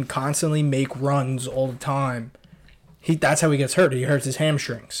player that can constantly make runs all the time. That's how he gets hurt. He hurts his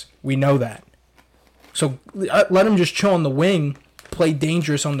hamstrings. We know that. So let him just chill on the wing, play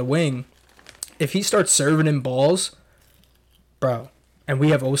dangerous on the wing. If he starts serving in balls, bro, and we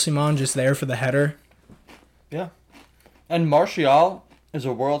have Osimhen just there for the header. Yeah. And Martial is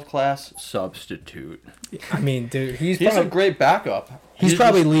a world class substitute. I mean, dude, He's a great backup. he's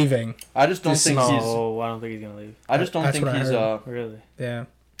probably leaving. I just don't think he's. No, I don't think he's gonna leave. I just don't That's think what I he's heard. Really. Yeah.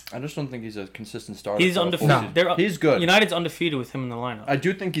 I just don't think he's a consistent starter. He's for a full undefeated. season. No. He's good. United's undefeated with him in the lineup. I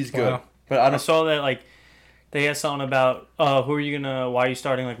do think he's good, Wow. but I I don't. saw that they had something about why are you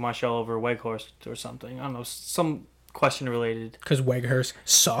starting like Martial over Weghorst or something. I don't know, some question related. Because Weghorst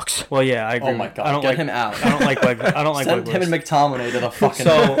sucks. Well, yeah, I agree. Oh my god! I don't Get like him out. I don't like I don't like Send him and Weghorst. McTominay to the fucking.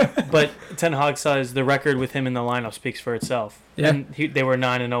 So, but Ten Hag says the record with him in the lineup speaks for itself. Yeah. And they were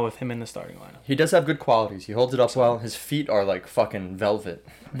 9-0 with him in the starting lineup. He does have good qualities. He holds it up well. His feet are like fucking velvet.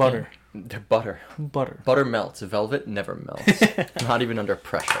 Butter. They're butter. Butter. Butter melts. Velvet never melts. Not even under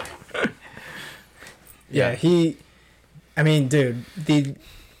pressure. Yeah, I mean, dude,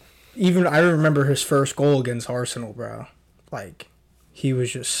 I remember his first goal against Arsenal, bro. Like, he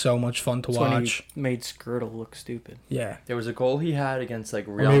was just so much fun to That's when watch. he made Skirtle look stupid. Yeah. There was a goal he had against like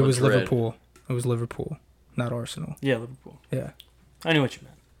Or Real maybe it was Madrid. Liverpool. It was Liverpool, not Arsenal. Yeah, Liverpool. Yeah. I knew what you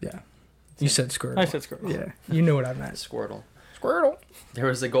meant. Yeah. You said Squirtle. I said Skirtle. Yeah. You knew what I meant. Squirtle. Squirtle. There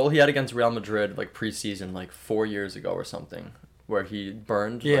was a goal he had against Real Madrid like preseason, like 4 years ago or something, where he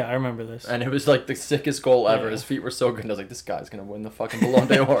burned. Yeah, like, I remember this. and it was like the sickest goal ever. Yeah. His feet were so good. And I was like, this guy's gonna win the fucking Ballon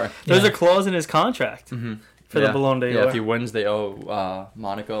d'Or. There's Yeah. a clause in his contract Mm-hmm. for the Ballon d'Or. Yeah, if he wins, they owe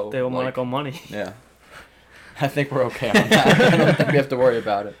Monaco. They owe like- Monaco money. Yeah. I think we're okay on that. I don't think we have to worry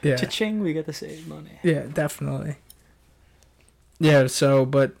about it. Yeah. Cha-ching, we get to save money. Yeah, definitely. Yeah, so,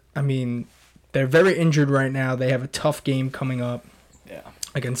 but, I mean, they're very injured right now. They have a tough game coming up Yeah.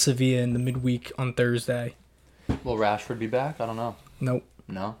 against Sevilla in the midweek on Thursday. Will Rashford be back? I don't know. Nope.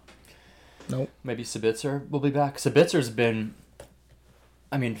 No. Nope. Maybe Sabitzer will be back. Sabitzer's been.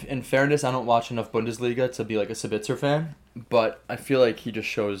 I mean, in fairness, I don't watch enough Bundesliga to be like a Sabitzer fan, but I feel like he just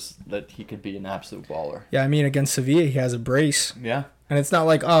shows that he could be an absolute baller. Yeah, I mean, against Sevilla, he has a brace. Yeah. And it's not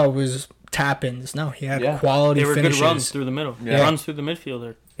like, oh, it was tap-ins. No, he had Yeah. quality They were finishes. good runs through the middle. Yeah. Runs through the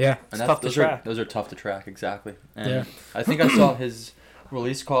midfielder. Yeah. It's tough to those track. Those are tough to track, exactly. And Yeah. I think I saw his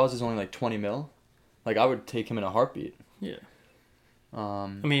release clause is only like 20 mil. Like, I would take him in a heartbeat. Yeah. I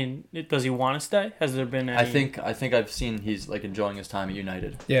I mean, does he want to stay? Has there been any... I think I've seen he's like enjoying his time at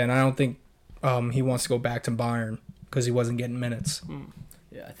United. Yeah, and I don't think he wants to go back to Bayern because he wasn't getting minutes.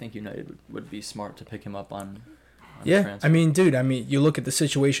 Yeah, I think United would be smart to pick him up on Yeah, transfer. I mean, dude, you look at the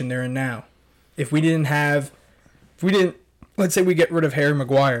situation they're in now. if we didn't, let's say we get rid of Harry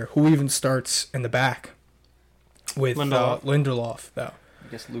Maguire, who even starts in the back with Lindelof, though?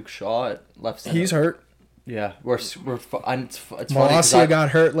 I guess Luke Shaw at left center. He's hurt. Yeah, it's funny. Malacia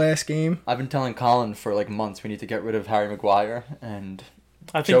got hurt last game. I've been telling Colin for like months we need to get rid of Harry Maguire, and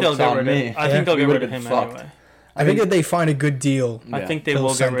I think they'll get rid of him. I think they'll get rid of him fucked. anyway. I think if they find a good deal, I think they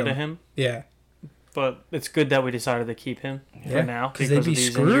will get rid of him. Yeah. But it's good that we decided to keep him for now because of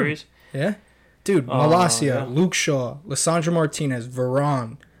these screwed. injuries. Yeah. Dude, Malacia, Luke Shaw, Lissandro Martinez,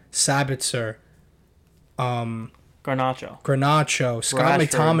 Varane, Sabitzer, Garnacho, Scott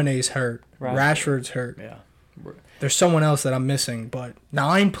McTominay's hurt, Rashford's hurt. Yeah. There's someone else that I'm missing, but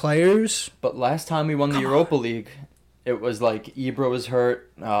 9 players. But last time we won the Europa League, it was like Ibra was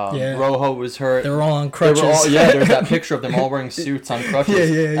hurt, Rojo was hurt. They were all on crutches. There's that picture of them all wearing suits on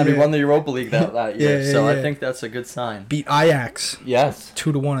crutches. And we won the Europa League that year, so I think that's a good sign. Beat Ajax. Yes.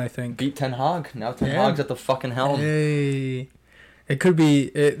 2-1, I think. Beat Ten Hag. Now Ten Hag's at the fucking helm. Hey. It could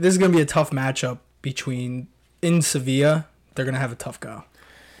be... this is going to be a tough matchup between... In Sevilla, they're going to have a tough go.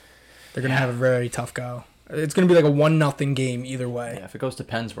 They're going to have a very tough go. It's going to be like a 1-0 game either way. Yeah, if it goes to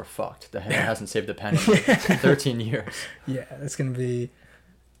pens, we're fucked. The head hasn't saved a pen in 13 years. Yeah, it's going to be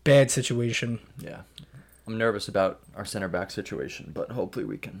bad situation. Yeah. I'm nervous about our center back situation, but hopefully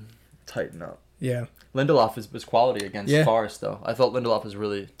we can tighten up. Yeah. Lindelof was quality against Forest, though. I thought Lindelof was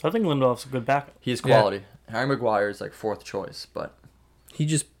really... I think Lindelof's a good backup. He's quality. Yeah. Harry Maguire is like 4th choice, but...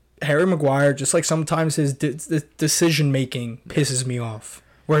 Harry Maguire, just like sometimes his decision-making pisses me off.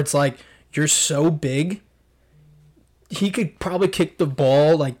 Where it's like, you're so big... He could probably kick the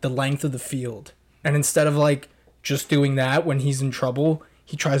ball like the length of the field. And instead of like just doing that when he's in trouble,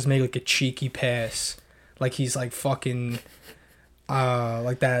 he tries to make like a cheeky pass. Like he's like fucking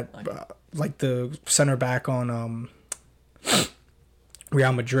like that like the center back on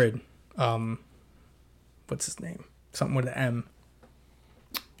Real Madrid. What's his name? Something with an M.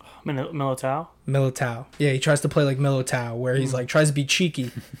 Militao. Yeah, he tries to play like Militao, where he's like tries to be cheeky.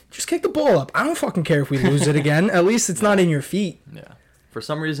 Just kick the ball up. I don't fucking care if we lose it again. At least it's not in your feet. Yeah. For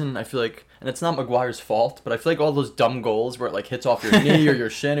some reason, I feel like, and it's not Maguire's fault, but I feel like all those dumb goals where it like hits off your knee or your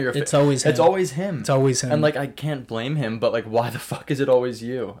shin or your It's always him. It's always him. It's always him. And like I can't blame him, but like why the fuck is it always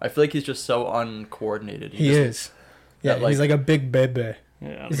you? I feel like he's just so uncoordinated. He is. Yeah, he's like a big baby.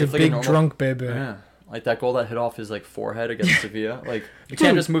 Yeah. He's a big drunk baby. Yeah. Like that goal that hit off his like forehead against Sevilla. Like you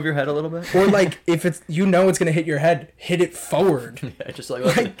can't just move your head a little bit. Or like if it's it's gonna hit your head, hit it forward. Yeah, just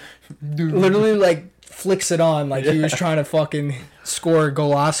like literally like flicks it on like he was trying to fucking score a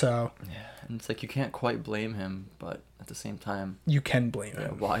golazo. Yeah, and it's like you can't quite blame him, but at the same time you can blame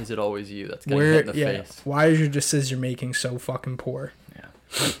him. Why is it always you that's getting hit in the face? Why is your decision making so fucking poor?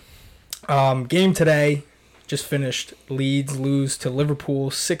 Yeah. Game today just finished. Leeds lose to Liverpool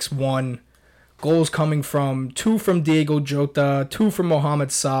 6-1. Goals coming from 2 from Diego Jota, 2 from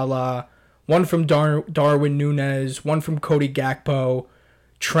Mohamed Salah, 1 from Darwin Núñez, 1 from Cody Gakpo,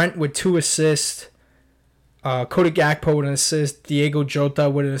 Trent with 2 assists, Cody Gakpo with an assist, Diego Jota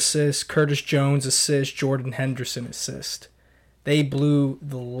with an assist, Curtis Jones assist, Jordan Henderson assist. They blew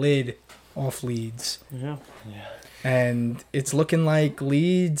the lid off Leeds. Yeah. And it's looking like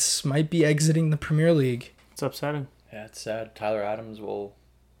Leeds might be exiting the Premier League. It's upsetting. Yeah, it's sad. Tyler Adams will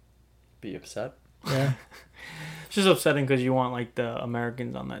be upset. Yeah. It's just upsetting because you want like the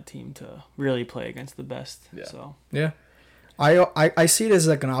Americans on that team to really play against the best. Yeah. So yeah, I see it as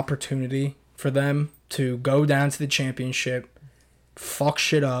like an opportunity for them to go down to the championship, fuck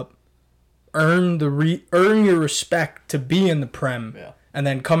shit up, earn your respect to be in the Prem, and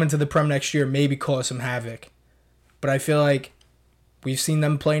then come into the Prem next year, maybe cause some havoc. But I feel like we've seen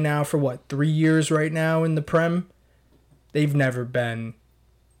them play now for 3 years right now in the Prem. They've never been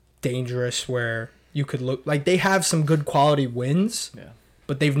dangerous where you could look like they have some good quality wins,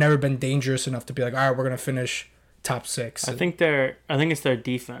 but they've never been dangerous enough to be like, all right, we're gonna finish top 6. I think it's their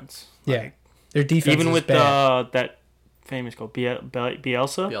defense. Like, their defense even is with bad. that famous goal Bielsa.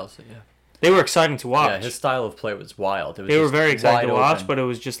 Bielsa, yeah. They were exciting to watch. Yeah, his style of play was wild. They were very exciting to watch, but it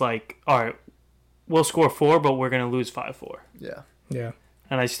was just like, all right, we'll score 4, but we're gonna lose 5-4. Yeah.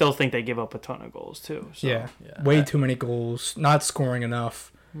 And I still think they give up a ton of goals too. So. Way too many goals, not scoring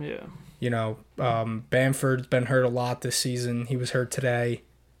enough. Yeah. You know, Bamford's been hurt a lot this season. He was hurt today.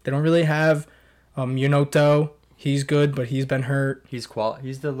 They don't really have Yanoto. He's good, but he's been hurt. He's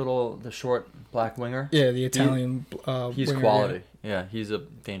He's the short black winger. Yeah, the Italian he's winger, quality. Yeah, he's a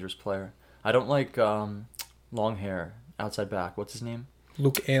dangerous player. I don't like long hair outside back. What's his name?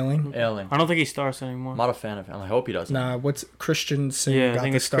 Luke Ayling. Ailing. I don't think he starts anymore. I'm not a fan of him. I hope he doesn't. Nah, what's Christensen? Yeah, I got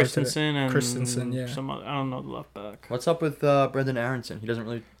think the it's start today. Christensen and Christensen, yeah. some other, I don't know the left back. What's up with Brendan Aronson? He doesn't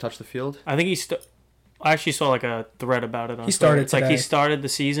really touch the field. I think I actually saw like a thread about it on He started Twitter. It's like he today. started the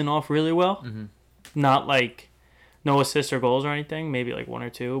season off really well. Mm-hmm. Not like no assists or goals or anything, maybe like 1 or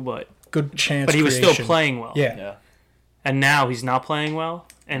 2, but Good chance. he was still creation. playing well. Yeah. Yeah. And now he's not playing well,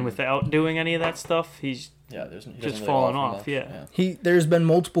 and without doing any of that stuff, he's Yeah, he doesn't just really falling offer off. much. Yeah. There's been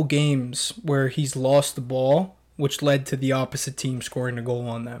multiple games where he's lost the ball, which led to the opposite team scoring a goal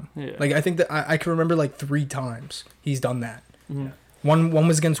on them. Yeah. Like I think that I can remember like 3 times he's done that. Mhm. One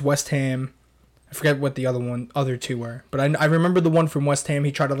was against West Ham. I forget what the other 2 were, but I remember the one from West Ham.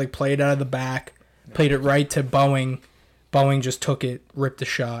 He tried to like play it out of the back, played it right to Boeing. Boeing just took it, ripped the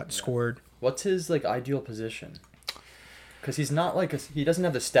shot, scored. What's his like ideal position? Because he's not like he doesn't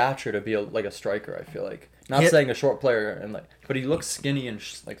have the stature to be like a striker. I feel like not saying a short player and like, but he looks skinny and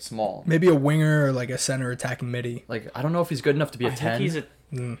like small. Maybe a winger or like a center attacking midi. Like I don't know if he's good enough to be a I 10. think he's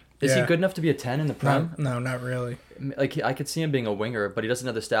a Is he Yeah. good enough to be a 10 in the Prem? No, not really. Like I could see him being a winger, but he doesn't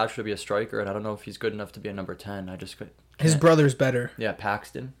have the stature to be a striker, and I don't know if he's good enough to be a number 10. I just could. His can't. brother's better. Yeah,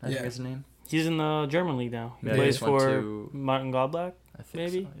 Paxton. I think Yeah. is his name. He's in the German league now. He Yeah, he plays just went for to- Martin Gladbach. I think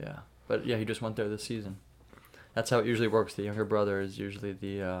Maybe? so, yeah. But yeah, he just went there this season. That's how it usually works. The younger brother is usually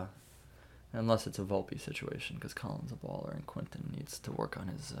the, unless it's a Volpe situation, because Colin's a baller and Quinton needs to work on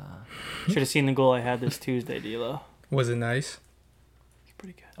his. Should have seen the goal I had this Tuesday, D'Lo. Was it nice? He's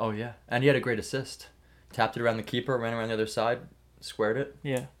pretty good. Oh yeah, and he had a great assist. Tapped it around the keeper, ran around the other side, squared it.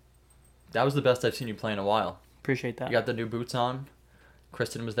 Yeah, That was the best I've seen you play in a while. appreciate that. You got the new boots on.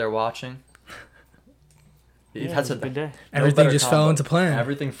 Kristen was there watching. Yeah, That's it was a good day. Everything better just combo. fell into plan.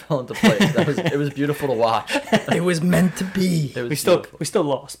 Everything fell into place. It was beautiful to watch. It was meant to be. It was beautiful. We still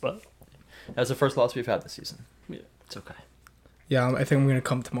lost, but That's the first loss we've had this season. Yeah. It's okay. Yeah, I think I'm gonna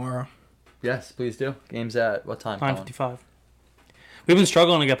come tomorrow. Yes, please do. Game's at what time? 9:55. We've been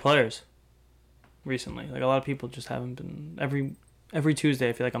struggling to get players recently. Like a lot of people just haven't been. Every Tuesday,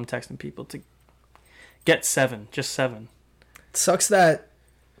 I feel like I'm texting people to get 7, just 7. It sucks that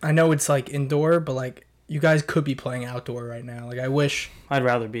I know it's like indoor, but like you guys could be playing outdoor right now. Like I wish. I'd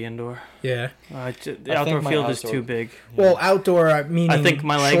rather be indoor. Yeah. The outdoor my field is outdoor- too big. Well, outdoor. I mean. I think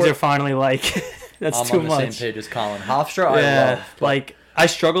my legs are finally like that's I'm too on the much. same page as Colin. Hofstra, I Yeah, love. but like I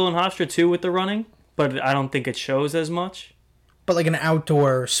struggle in Hofstra too with the running, but I don't think it shows as much. But like an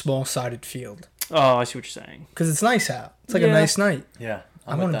outdoor, small-sided field, Oh, I see what you're saying. because it's nice out. It's like a Yeah. nice night. yeah,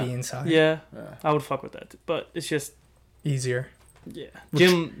 I want to be inside. Yeah, Yeah. I would fuck with that, but it's just Easier. yeah.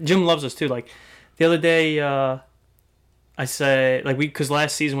 Jim loves us too. Like the other day, I say like because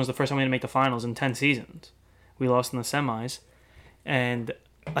last season was the first time we didn't make the finals in 10 seasons. We lost in the semis, and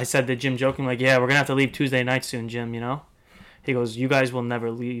I said to Jim joking like, "Yeah, we're gonna have to leave Tuesday night soon, Jim." You know. He goes, "You guys will never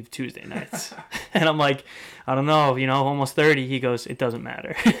leave Tuesday nights," and I'm like, "I don't know, almost 30." He goes, "It doesn't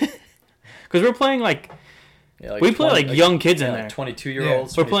matter," because we're playing like. Yeah, We play, like, young kids in there.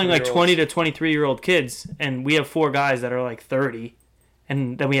 22-year-olds. We're playing like 20 23-year-olds. to 23-year-old kids, and we have 4 guys that are like 30,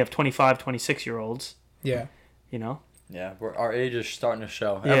 and then we have 25, 26-year-olds, Yeah. Yeah, our age is starting to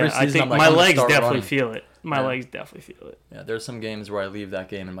show. Yeah, Every I season, think I'm like, my I'm gonna legs start definitely running. feel it. My Yeah. legs definitely feel it. Yeah, there's some games where I leave that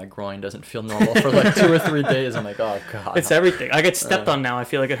game and my groin doesn't feel normal for like 2 or 3 days. I'm like, oh god. It's everything. I get stepped on now. I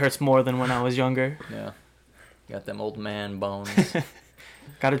feel like it hurts more than when I was younger. Yeah, got them old man bones.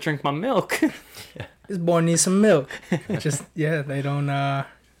 Gotta drink my milk. This boy needs some milk. They don't.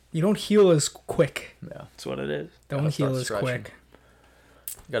 You don't heal as quick. Yeah, That's what it is. Don't Gotta start heal as stretching. quick.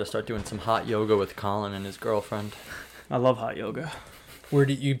 got to start doing some hot yoga with Colin and his girlfriend. I love hot yoga. Where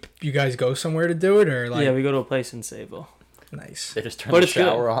do you guys go somewhere to do it, or like? Yeah, we go to a place in Sayville. Nice. They just turn But the it's good.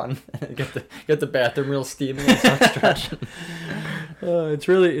 shower on, and get the bathroom real steamy and start stretching.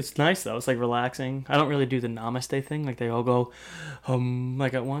 It's nice though. It's like relaxing. I don't really do the namaste thing. Like they all go,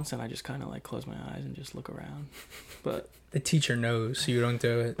 like at once, and I just kind of like close my eyes and just look around. But The teacher knows, so you don't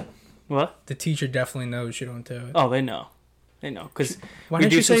do it. what? The teacher definitely knows you don't do it. Oh, they know. They know because Why we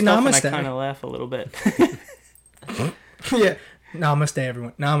didn't do you some say stuff and namaste? I kind of laugh a little bit. Yeah. Namaste,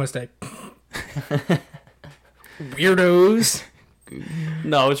 everyone. Namaste. Weirdos.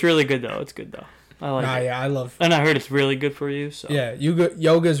 No, it's really good though. It's good though. I like it. Yeah, I love. And I heard it's really good for you. So Yeah,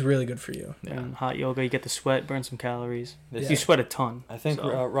 yoga is really good for you. And hot yoga, you get the sweat, burn some calories. This- You sweat a ton. I think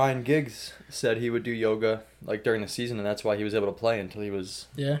so. Ryan Giggs said he would do yoga like during the season, and that's why he was able to play until he was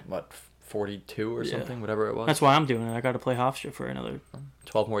Yeah. 42 or Yeah. something, whatever it was. That's why I'm doing it. I got to play Hofstra for another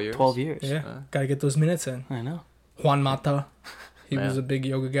 12 more years. 12 years. Yeah. Gotta get those minutes in. I know. Juan Mata. He Yeah. was a big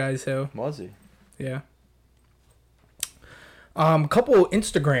yoga guy, so Was he? yeah. Couple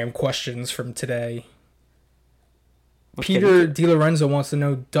Instagram questions from today. Peter DiLorenzo wants to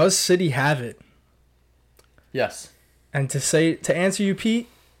know, does City have it? Yes. And to answer you, Pete,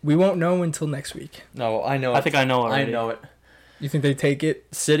 we won't know until next week. No, I know. I think I know already. I know it. You think they take it?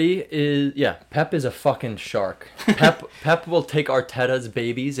 City is Pep is a fucking shark. Pep will take Arteta's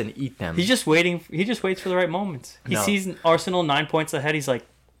babies and eat them. He's just waiting. He just waits for the right moments. He No. sees Arsenal 9 points ahead. He's like,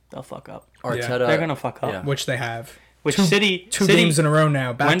 they'll fuck up. Arteta. They're gonna fuck up. Yeah. Which they have. Which two City games in a row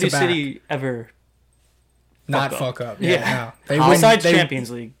now, back when to do back. City ever Not fuck fuck up? Yeah. No. They besides Champions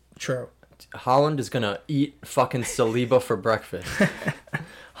League? True. Holland is gonna eat fucking Saliba for breakfast.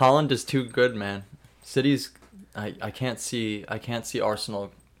 Holland is too good, man. City's. I can't see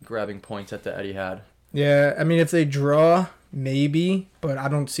Arsenal grabbing points at the Etihad. Yeah, I mean, if they draw, maybe, but I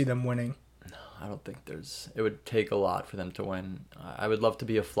don't see them winning. I don't think it would take a lot for them to win. I would love to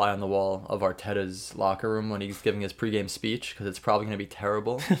be a fly on the wall of Arteta's locker room when he's giving his pregame speech, because it's probably going to be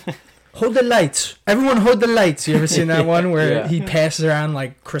terrible. Hold the lights. Everyone hold the lights. You ever seen that one where Yeah. he passes around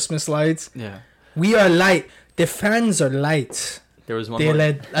like Christmas lights? Yeah. We are light. The fans are light. There was one They're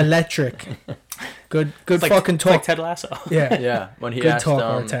where, electric. Good It's like, fucking it's talk. like Ted Lasso. Yeah. yeah, when he Good asked, talk,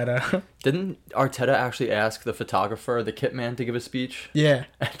 Arteta. didn't Arteta actually ask the photographer, the kit man, to give a speech? Yeah.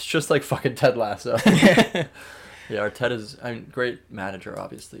 It's just like fucking Ted Lasso. Yeah, Arteta's great manager,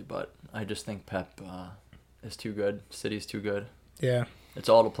 obviously, but I just think Pep is too good. City's too good. Yeah. It's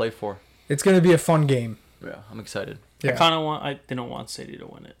all to play for. It's going to be a fun game. Yeah, I'm excited. Yeah. I didn't want City to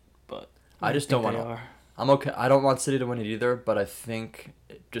win it, but I just think don't they want to. are. I'm okay. I don't want City to win it either, but I think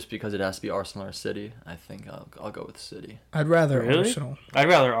just because it has to be Arsenal or City, I think I'll go with City. I'd rather Really? Arsenal. I'd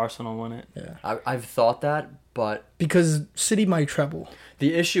rather Arsenal win it. Yeah. I've thought that, but Because City might treble.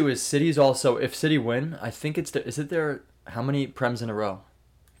 the issue is City's also, if City win, I think is it their, how many Prems in a row?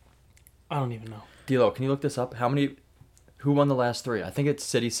 I don't even know. D'Lo, can you look this up? Who won the last three? I think it's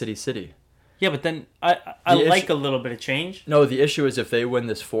City, City, City. Yeah, but then I The like issue- a little bit of change No, the issue is if they win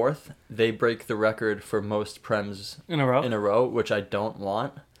this fourth, they break the record for most Prems in a row. in a row, which I don't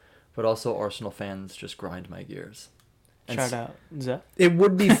want. But also Arsenal fans just grind my gears. And Shout out Zep. It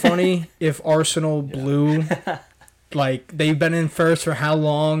would be funny if Arsenal blew. Like, they've been in first for how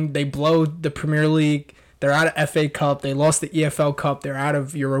long? They blow the Premier League. They're out of FA Cup. They lost the EFL Cup. They're out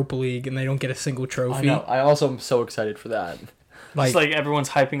of Europa League, and they don't get a single I trophy. know. I also am so excited for that. It's like everyone's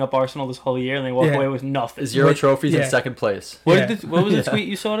hyping up Arsenal this whole year, and they walk Yeah. away with nothing. Zero Wait, trophies yeah. in second place. What was the tweet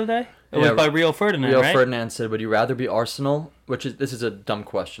you saw today? It was Yeah, by Rio Ferdinand, Rio right? Ferdinand said, "Would you rather be Arsenal?" This is a dumb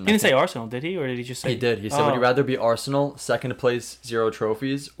question. He didn't say Arsenal, did he? Or did he just say... He did. He said, "Would you rather be Arsenal, second place, 0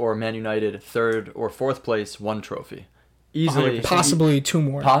 trophies, or Man United, third or fourth place, 1 trophy?" Easily, 100%. Possibly two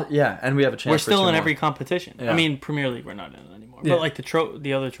more. Yeah, and we have a chance. We're for still 2 in more. every competition. Yeah. I mean, Premier League we're not in it anymore. Yeah. But like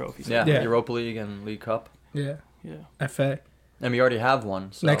the other trophies. Yeah, Yeah. Europa League and League Cup, Yeah. Yeah. FA. and we already have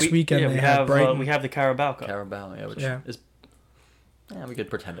one. So. Next weekend we they have Brighton. we have the Carabao Cup. Carabao, yeah, which Yeah. is. Yeah, we could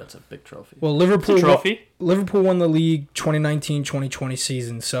pretend it's a big trophy. Well, It's a Liverpool trophy. Liverpool won the league 2019-2020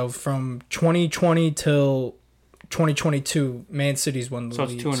 season. So from 2020 till 2022, Man City's won the So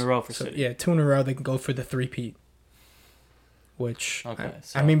league. it's 2 in a row for So, City. yeah, 2 in a row. They can go for the three-peat. Which, Okay,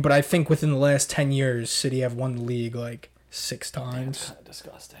 I mean, but I think within the last 10 years, City have won the league like 6 times, Kind of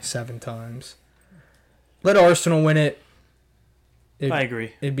disgusting. 7 times. Let Arsenal win it. I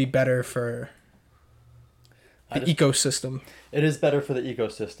agree. It'd be better for the ecosystem. It is better for the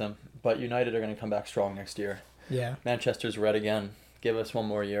ecosystem, but United are going to come back strong next year. Yeah, Manchester's red again. Give us 1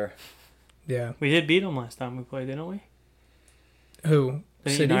 more year. yeah. We did beat them last time we played, didn't we? Who?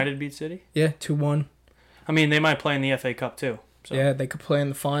 Didn't City? United beat City? Yeah, 2-1. I mean, they might play in the FA Cup too. So. Yeah, they could play in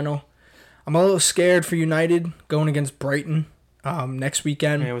the final. I'm a little scared for United going against Brighton next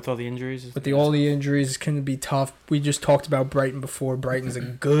weekend. Yeah, with all the injuries. With all the injuries, it's going to be tough. We just talked about Brighton before. Brighton's a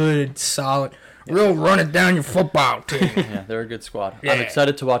good, solid, real run it down your football team. Yeah, they're a good squad. Yeah. I'm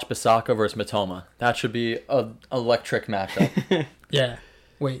excited to watch Bisaka versus Matoma. That should be an electric matchup. Yeah.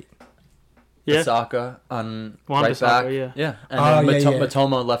 Wait. Yeah. Bisaka on Juan right Bisaka, back. yeah. Yeah. And Oh, then yeah, yeah.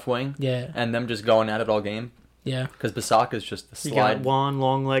 Matoma left wing. Yeah. And them just going at it all game. Yeah. Because Bisaka's just the You got slide. Juan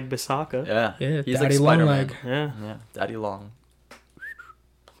Long Leg Bisaka. Yeah. Yeah, He's Daddy like Long Spider-Man. Leg. Yeah. Yeah. Daddy Long.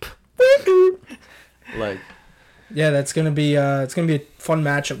 Like, Yeah, that's gonna be it's gonna be a fun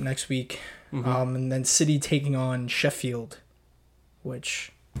matchup next week. Mhm. And then City taking on Sheffield,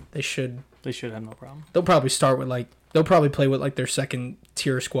 which they should. They should have no problem. They'll probably start with they'll probably play with their second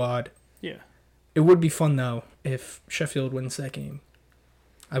tier squad. Yeah. It would be fun though if Sheffield wins that game.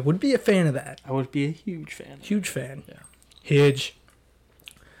 I would be a fan of that. I would be a huge fan. Huge fan. Yeah. Huge.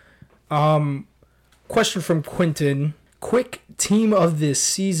 Question from Quinton. Quick team of this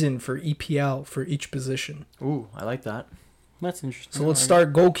season for EPL for each position. ooh, I like that. That's interesting. So let's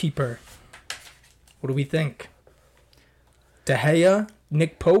start goalkeeper. What do we think? De Gea,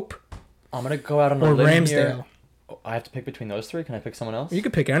 Nick Pope, I'm gonna go out on a or limb here. Ramsdale. Oh, I have to pick between those three. Can I pick someone else? You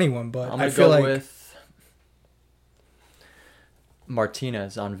could pick anyone, but I'm I gonna feel go like with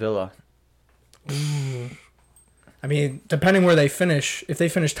Martinez on Villa. I mean, depending where they finish, if they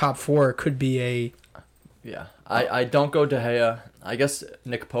finish top 4, it could be a. Yeah, I don't go De Gea. I guess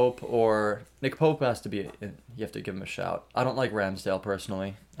Nick Pope has to be. You have to give him a shout. I don't like Ramsdale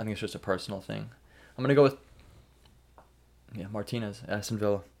personally. I think it's just a personal thing. I'm gonna go with Martinez, Aston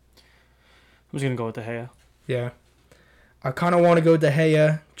Villa. I'm just gonna go with De Gea. Yeah. I kind of want to go De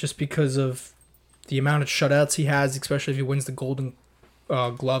Gea just because of the amount of shutouts he has, especially if he wins the Golden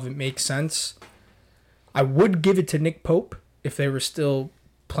Glove. It makes sense. I would give it to Nick Pope if they were still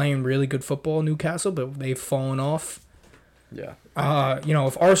playing really good football in Newcastle, but they've fallen off. Yeah.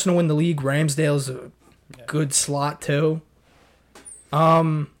 If Arsenal win the league, Ramsdale's a good slot too.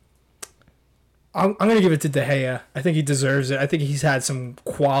 I'm gonna give it to De Gea. I think he deserves it. I think he's had some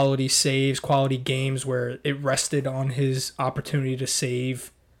quality saves, quality games where it rested on his opportunity to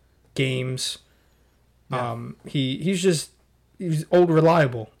save games. Yeah. He's old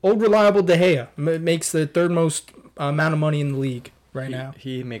reliable. Old reliable De Gea makes the third most amount of money in the league now.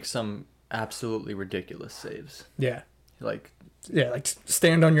 He makes some absolutely ridiculous saves. Yeah. Like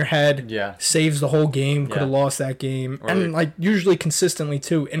stand on your head. Yeah. Saves the whole game. Could have Yeah. lost that game, Or and usually consistently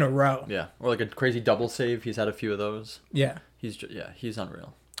too in a row. Yeah. Or like a crazy double save. He's had a few of those. Yeah. He's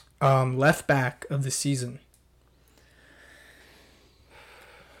unreal. Left back of the season.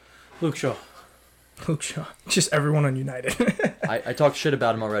 Luke Shaw. Luke Shaw. Just everyone on United. I talked shit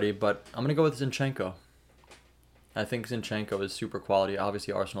about him already, but I'm gonna go with Zinchenko. I think Zinchenko is super quality.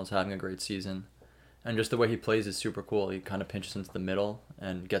 Obviously, Arsenal's having a great season. And just the way he plays is super cool. He kind of pinches into the middle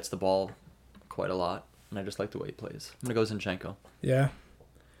and gets the ball quite a lot. And I just like the way he plays. I'm going to go Zinchenko. Yeah.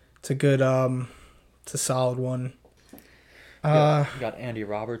 It's a good, it's a solid one. You got Andy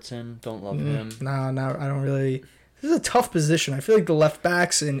Robertson. Don't love him. No, I don't really. This is a tough position. I feel like the left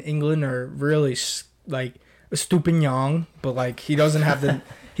backs in England are really like Estupinian, but like he doesn't have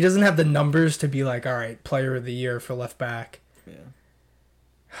the numbers to be like, all right, player of the year for left back. Yeah.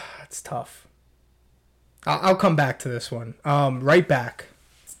 It's tough. I'll come back to this one. Right back.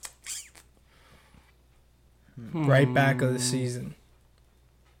 Right back of the season.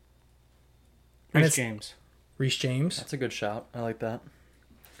 Reece James. Reece James. That's a good shout. I like that.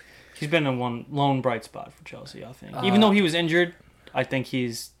 He's been in one lone bright spot for Chelsea, I think. Even though he was injured, I think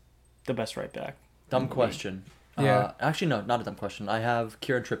he's the best right back. Dumb question. Yeah. Actually, no, not a dumb question. I have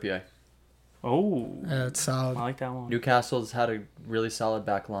Kieran Trippier. Oh. It's solid. I like that one. Newcastle's had a really solid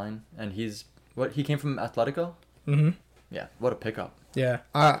back line, and he came from Atletico? Mm-hmm. Yeah, what a pickup. Yeah.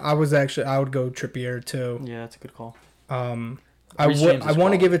 I would go Trippier too. Yeah, that's a good call. I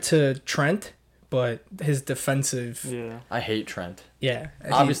want to give it to Trent, but his defensive. Yeah. I hate Trent. Yeah.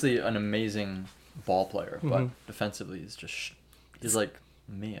 Obviously an amazing ball player, but Mhm. defensively he's like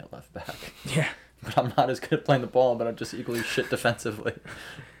me at left back. Yeah. But I'm not as good at playing the ball, but I'm just equally shit defensively.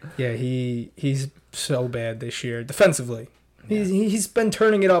 Yeah, he's so bad this year defensively. He's been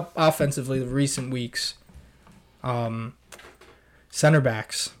turning it up offensively the recent weeks. Center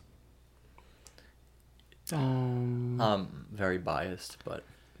backs. I'm very biased, but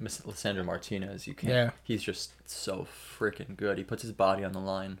Lissandro Martinez, you can't. Yeah. He's just so freaking good. He puts his body on the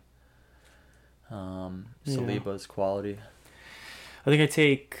line. Saliba's quality. I think I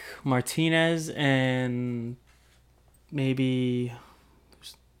take Martinez and maybe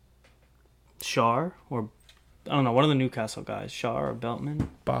Shar or I don't know, one of the Newcastle guys, Shar or Beltman.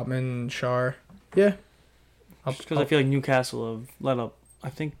 Botman, Shar. Yeah. Because I feel like Newcastle have let up, I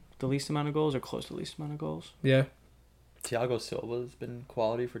think, the least amount of goals or close to the least amount of goals. Yeah. Thiago Silva's been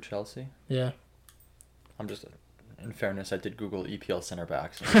quality for Chelsea. Yeah. In fairness, I did Google EPL center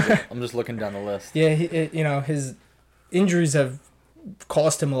backs. I'm just looking down the list. Yeah, his injuries have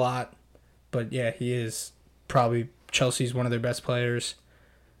cost him a lot, but yeah, he is probably Chelsea's one of their best players.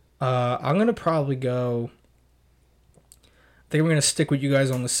 I'm gonna probably go. I think I'm gonna stick with you guys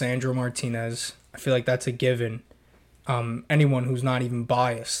on Lissandro Martinez. I feel like that's a given. Anyone who's not even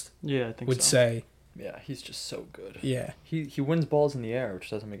biased, Yeah, I think would so. say. Yeah, he's just so good. Yeah. He wins balls in the air, which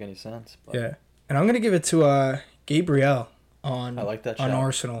doesn't make any sense. But Yeah, and I'm gonna give it to Gabriel on. I like that on shout.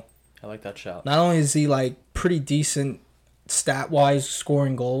 Arsenal. I like that shout. Not only is he like pretty decent stat-wise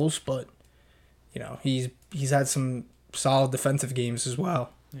scoring goals, but he's had some solid defensive games as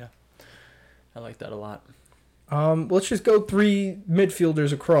well. Yeah, I like that a lot. Let's just go 3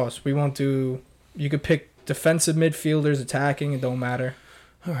 midfielders across. We won't do. You could pick defensive midfielders, attacking. It don't matter.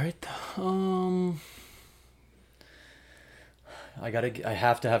 All right. I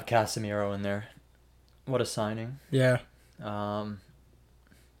have to have Casemiro in there. What a signing. Yeah. I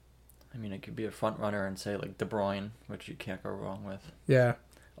mean, it could be a front runner and say like De Bruyne, which you can't go wrong with. Yeah.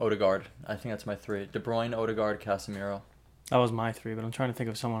 Odegaard. I think that's my 3. De Bruyne, Odegaard, Casemiro. That was my 3, but I'm trying to think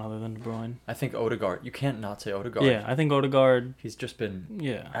of someone other than De Bruyne. I think Odegaard. You can't not say Odegaard. Yeah, I think Odegaard. He's just been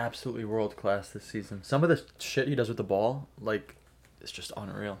Yeah. absolutely world class this season. Some of the shit he does with the ball, like, it's just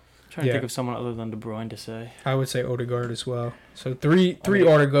unreal. I'm trying to think of someone other than De Bruyne to say. I would say Odegaard as well. So three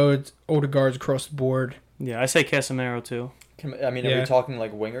Odegaards across the board. Yeah, I say Casemiro too. Are we talking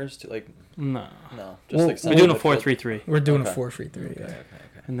like wingers to like? No. Just like we're doing a 4-3-3. We're doing a 4-3-3. Okay.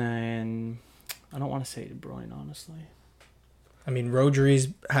 And then I don't want to say De Bruyne, honestly. I mean, Rodri's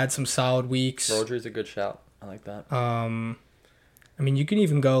had some solid weeks. Rodri's a good shout. I like that. I mean, you can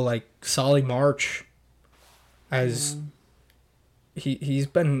even go like Solly March, as he's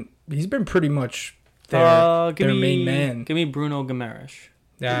been pretty much their main man. Give me Bruno Guimaraes.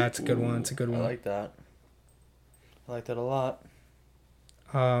 Yeah, that's a good one. It's a good one. I like that. I like that a lot.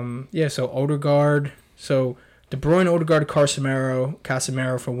 Yeah, so Odegaard. So De Bruyne, Odegaard,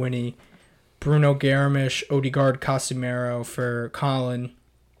 Casemiro for Winnie. Bruno Guimaraes, Odegaard, Casemiro for Colin.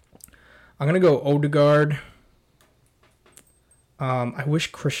 I'm going to go Odegaard. I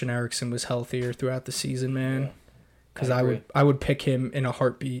wish Christian Eriksen was healthier throughout the season, man. Because I would pick him in a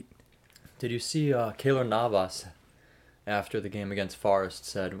heartbeat. Did you see Keylor Navas after the game against Forest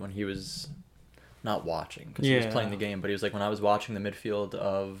said when he was not watching because he was playing the game, but he was like, when I was watching the midfield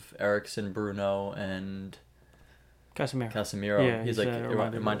of Eriksen, Bruno, and Casemiro, he's like, it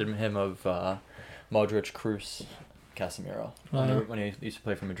reminded him of Modric, Kroos, Casemiro when he used to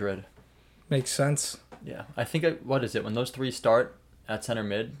play for Madrid. Makes sense. Yeah, I think what is it when those 3 start at center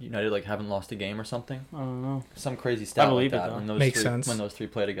mid? United like haven't lost a game or something. I don't know. Some crazy stat I believe like that. it, When those Makes 3, sense. When those 3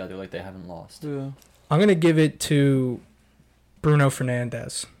 play together, like they haven't lost. Yeah. I'm going to give it to Bruno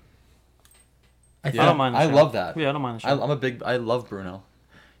Fernandes. I don't mind the I show. love that. Yeah, I don't mind the show. I love Bruno.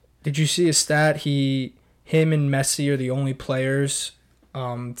 Did you see a stat? Him and Messi are the only players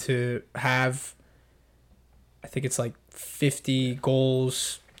to have, I think it's like 50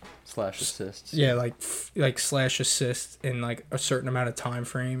 goals / assists. Yeah, like slash assists in like a certain amount of time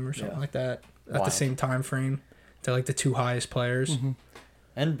frame or something like that. At the same time frame. They're like the 2 highest players. Mm-hmm.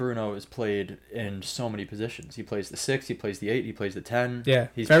 And Bruno has played in so many positions. He plays the 6, he plays the 8, he plays the 10. Yeah,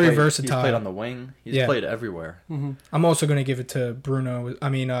 he's very versatile. He's played on the wing. He's played everywhere. Mm-hmm. I'm also going to give it to De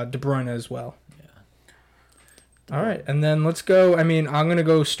Bruyne as well. Yeah. All right, and then let's go. I mean, I'm going to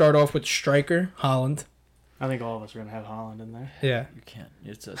go start off with striker, Haaland. I think all of us are going to have Haaland in there. Yeah. You can't.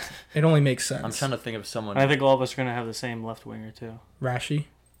 It only makes sense. I'm trying to think of someone. I think all of us are going to have the same left winger, too. Rashi.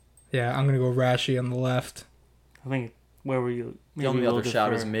 Yeah, I'm going to go Rashi on the left. I think, where were you? The only other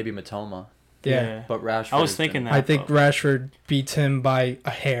shout is maybe Matoma. Yeah. But Rashford. I was thinking that. I think Rashford beats him by a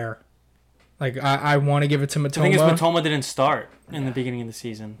hair. Like, I want to give it to Matoma. The thing is, Matoma didn't start in the beginning of the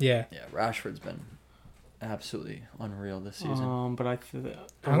season. Yeah. Yeah, Rashford's been absolutely unreal this season. But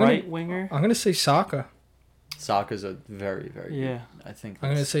right winger? I'm going to say Saka. Saka's a very, very good. I think I'm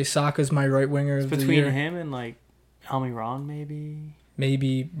going to say Saka's my right winger of the year. Between him and, like, Almiron, maybe?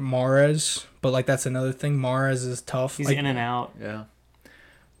 Maybe Mahrez, but like that's another thing. Mahrez is tough. He's like, in and out. Yeah.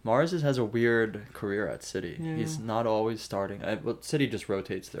 Mahrez has a weird career at City. Yeah. He's not always starting. City just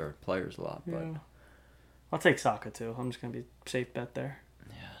rotates their players a lot. But I'll take Saka, too. I'm just going to be safe bet there.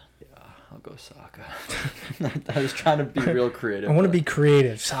 Yeah, I'll go Saka. I was trying to be real creative. I want to be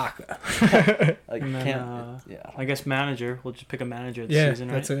creative. Saka. I guess manager. We'll just pick a manager this season,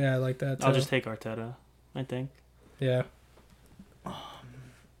 right? I like that too. I'll just take Arteta, I think. Yeah.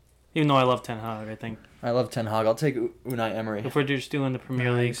 Even though I love Ten Hag, I think. I love Ten Hag. I'll take Unai Emery. If we're just doing the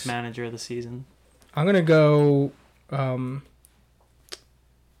Premier League manager of the season. I'm going to go,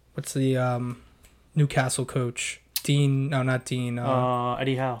 what's the Newcastle coach? Dean, no, not Dean.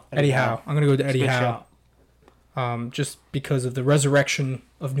 Eddie Howe. Eddie Howe. I'm going to go to Eddie Howe. Just because of the resurrection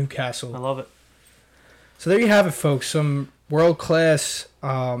of Newcastle. I love it. So there you have it, folks. Some world-class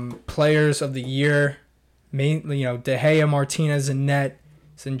players of the year. Mainly, De Gea, Martinez in net,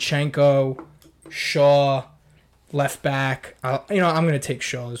 Zinchenko, Shaw, left back. I'm going to take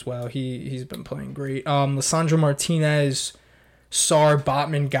Shaw as well. He's been playing great. Lisandro Martinez, Sarr,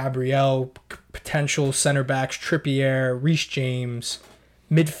 Botman, Gabriel, potential center backs, Trippier, Reece James,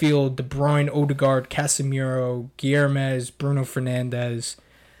 midfield, De Bruyne, Odegaard, Casemiro, Guilherme, Bruno Fernandes,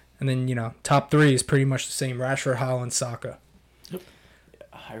 and then, top 3 is pretty much the same. Rashford, Haaland, Saka. Yep.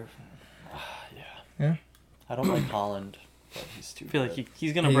 Yeah. I don't like Holland, but he's too I feel good. like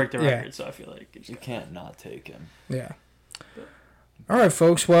he's going to break the record, so I feel like... You can't not take him. Yeah. All right,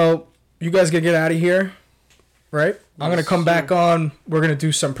 folks. Well, you guys going to get out of here, right? I'm going to come back on. We're going to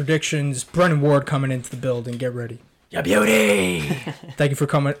do some predictions. Brennan Ward coming into the building. Get ready. Ya beauty. Thank you for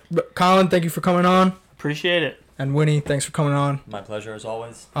coming, Colin. Thank you for coming on, Appreciate it. and Winnie, thanks for coming on. My pleasure as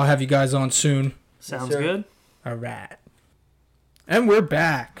always. I'll have you guys on soon. Sounds Yes, sir. good. All right, and we're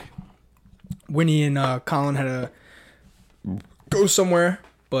back. Winnie and Colin had to go somewhere,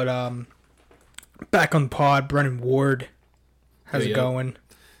 but back on the pod. Brennan Ward, how's it going?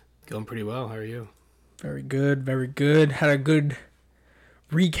 Going pretty well. How are you? Very good, very good. Had a good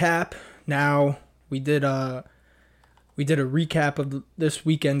recap. Now we did a recap of this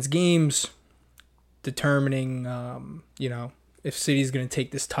weekend's games, determining if City's going to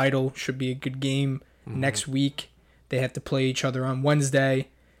take this title. Should be a good game next week. They have to play each other on Wednesday.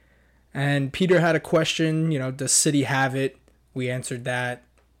 And Peter had a question, does City have it? We answered that.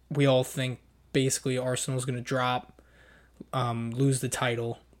 We all think basically Arsenal's going to drop, lose the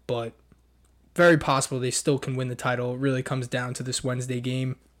title, but very possible they still can win the title. It really comes down to this Wednesday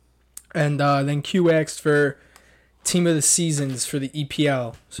game. And then Q asked for team of the seasons for the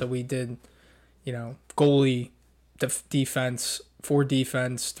EPL. So we did, goalie, defense, 4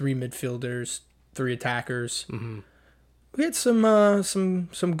 defense, 3 midfielders, 3 attackers. Mm-hmm. We had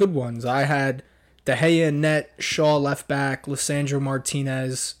some good ones. I had De Gea in net, Shaw left back, Lisandro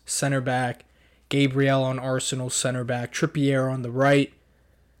Martinez center back, Gabriel on Arsenal center back, Trippier on the right,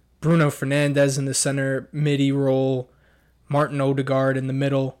 Bruno Fernandes in the center midi role, Martin Odegaard in the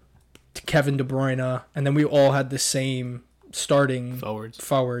middle, Kevin De Bruyne, and then we all had the same starting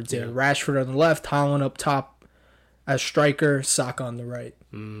Forwards. Yeah, Rashford on the left, Holland up top as striker, Saka on the right.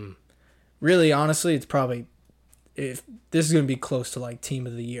 Really, honestly, it's probably, if this is going to be close to like team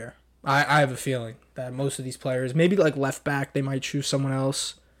of the year. I have a feeling that most of these players, maybe like left back, they might choose someone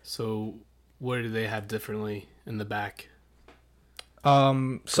else. So what do they have differently in the back?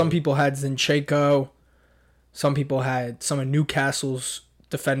 Some people had Zinchenko. Some people had some of Newcastle's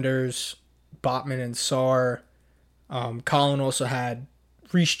defenders, Botman and Sarr. Colin also had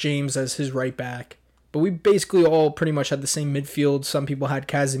Reece James as his right back. But we basically all pretty much had the same midfield. Some people had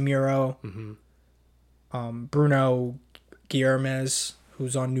Casemiro, Bruno Guillermez,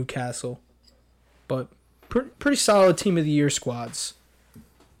 who's on Newcastle. But pretty solid team of the year squads.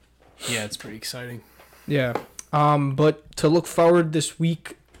 Yeah, it's pretty exciting. Yeah. But to look forward this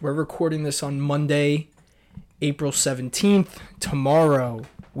week, we're recording this on Monday, April 17th. Tomorrow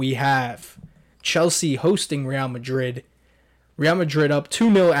we have Chelsea hosting Real Madrid. Real Madrid up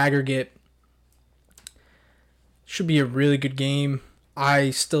 2-0 aggregate. Should be a really good game.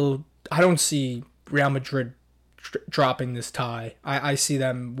 I don't see Real Madrid dropping this tie. I see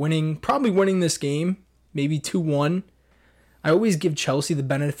them probably winning this game, maybe 2-1. I always give Chelsea the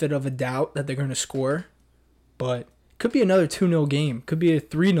benefit of a doubt that they're going to score, but could be another 2-0 game. Could be a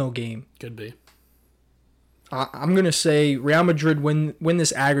 3-0 game. Could be. I'm going to say Real Madrid win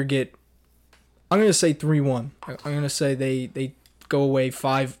this aggregate. I'm going to say 3-1. I'm going to say they go away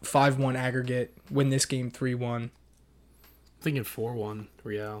 5-1 aggregate, win this game 3-1. I'm thinking 4-1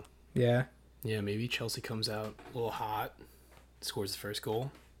 Real. Yeah. Yeah, maybe Chelsea comes out a little hot, scores the first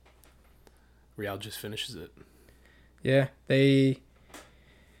goal. Real just finishes it. Yeah, they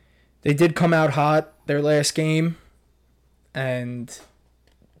did come out hot their last game, and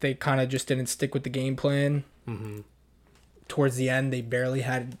they kind of just didn't stick with the game plan. Mm-hmm. Towards the end, they barely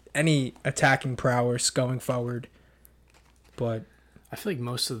had any attacking prowess going forward. But I feel like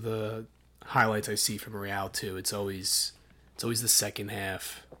most of the highlights I see from Real too, it's always the second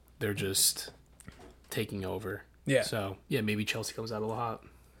half. They're just taking over. Yeah. So yeah, maybe Chelsea comes out a little hot.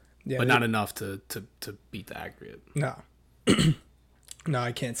 yeah, But not enough to beat the aggregate. No. No,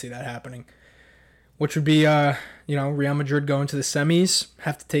 I can't see that happening. Which would be, Real Madrid going to the semis,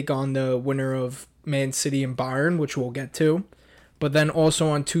 have to take on the winner of Man City and Bayern, which we'll get to. But then also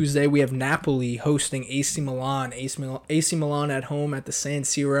on Tuesday, we have Napoli hosting AC Milan. AC Milan at home at the San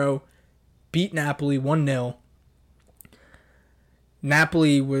Siro beat Napoli 1-0.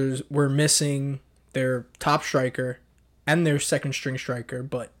 Napoli were missing their top striker and their second string striker,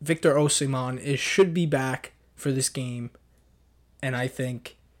 but Victor Osimhen should be back for this game, and I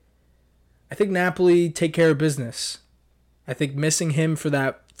think Napoli take care of business. I think missing him for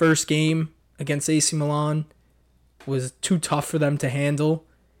that first game against AC Milan was too tough for them to handle.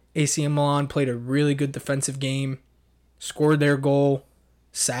 AC Milan played a really good defensive game, scored their goal,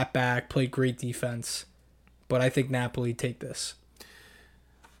 sat back, played great defense, but I think Napoli take this.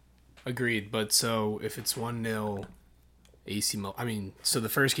 Agreed, but so if it's 1-0 so the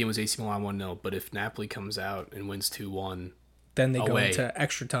first game was AC Milan 1-0, but if Napoli comes out and wins 2-1, then they go away. into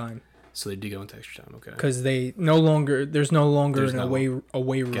extra time. So they do go into extra time, okay. Because there's no longer an away rule.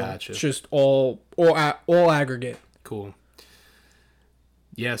 Gotcha. It's just all aggregate. Cool.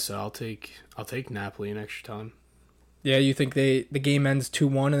 Yeah, so I'll take Napoli in extra time. Yeah, you think the game ends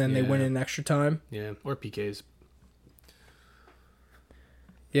 2-1 and then they win Yeah. in extra time? Yeah, or PKs.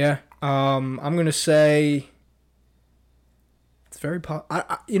 Yeah. I'm gonna say it's very.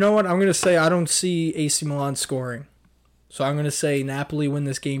 You know what? I'm gonna say I don't see AC Milan scoring, so I'm gonna say Napoli win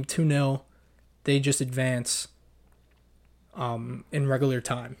this game 2-0. They just advance. In regular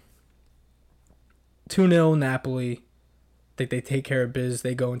time. 2-0 Napoli. I think they take care of biz.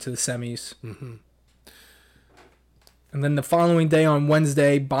 They go into the semis. Mm-hmm. And then the following day on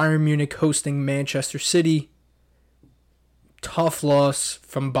Wednesday, Bayern Munich hosting Manchester City. Tough loss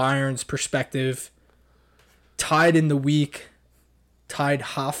from Bayern's perspective. Tied in the week. Tied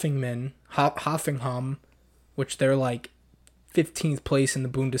Hoffenheim, which they're like 15th place in the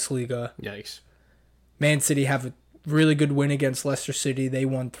Bundesliga. Yikes. Man City have a really good win against Leicester City. They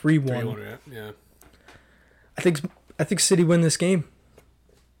won 3-1. 3-1, yeah. I think City win this game.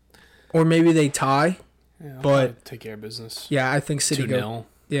 Or maybe they tie. Yeah, I'll But- probably take care of business. Yeah, I think City 2-0 go.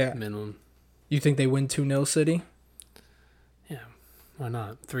 Yeah. minimum. You think they win 2-0 City? Yeah, why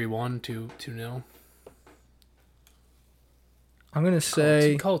not? 3-1, 2-0. I'm going to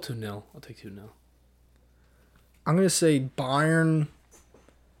say Call it 2-0. I'll take 2-0. I'm going to say Bayern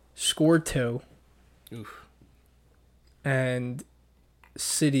score 2 Oof. and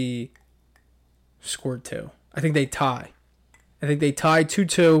City scored 2. I think they tie. I think they tie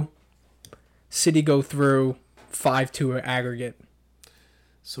 2-2. City go through 5-2 aggregate.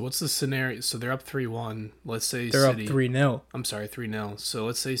 So what's the scenario? So they're up 3-1. Let's say They're City. up 3-0. I'm sorry, 3-0. So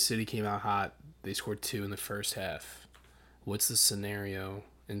let's say City came out hot. They scored 2 in the first half. What's the scenario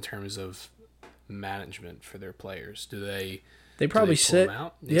in terms of management for their players? Do they Probably pull sit. them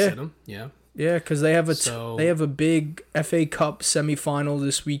out? They Yeah. sit them? Yeah. Yeah, because they have So- they have a big FA Cup semifinal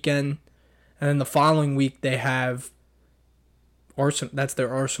this weekend, and then the following week they have Arsenal. That's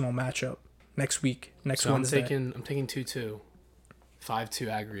their Arsenal matchup next week, next So Wednesday. I'm taking 2-2. 5-2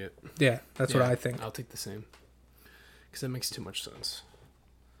 aggregate. Yeah, that's what Yeah, I think. I'll take the same. Because that makes too much sense.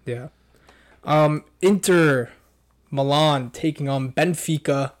 Yeah. Inter Milan taking on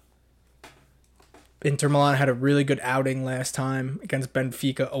Benfica. Inter Milan had a really good outing last time against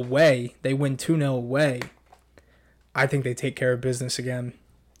Benfica away. They win 2-0 away. I think they take care of business again.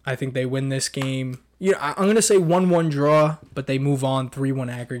 I think they win this game. I'm going to say 1-1 draw, but they move on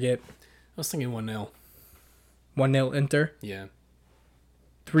 3-1 aggregate. I was thinking 1-0. 1-0 Inter. Yeah.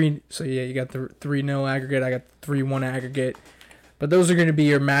 So yeah, you got the 3-0 aggregate. I got the 3-1 aggregate. But those are going to be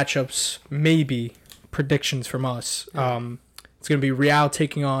your matchups, maybe predictions from us. It's going to be Real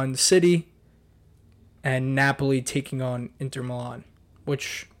taking on City and Napoli taking on Inter Milan,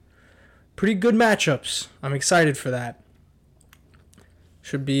 which pretty good matchups. I'm excited for that.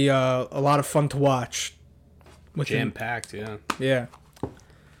 Should be a lot of fun to watch. Jam-packed, yeah. Yeah.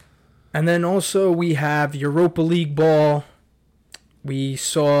 And then also we have Europa League ball. We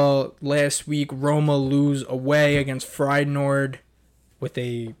saw last week Roma lose away against Feyenoord with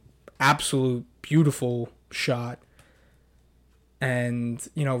a absolute beautiful shot. And,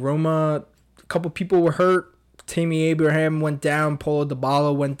 Roma, a couple people were hurt. Tammy Abraham went down. Paulo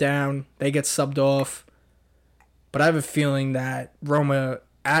Dybala went down. They get subbed off. But I have a feeling that Roma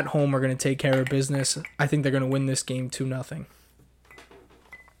at home are going to take care of business. I think they're going to win this game 2-0.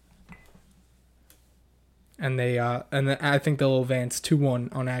 And I think they'll advance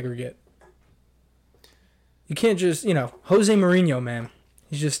 2-1 on aggregate. You can't just, Jose Mourinho, man.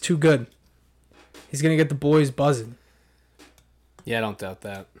 He's just too good. He's going to get the boys buzzing. Yeah, I don't doubt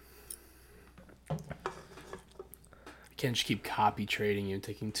that. I can't just keep copy trading you and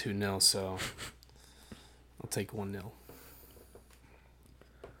taking 2-0, so I'll take 1-0.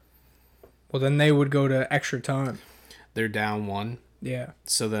 Well, then they would go to extra time. They're down 1, Yeah.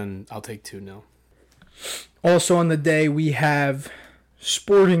 so then I'll take 2-0. Also on the day, we have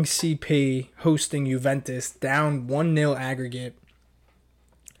Sporting CP hosting Juventus, down 1-0 aggregate.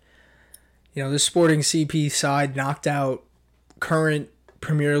 This Sporting CP side knocked out current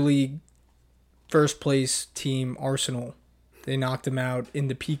Premier League first place team Arsenal. They knocked them out in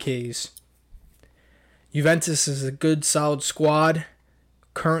the PKs. Juventus is a good, solid squad,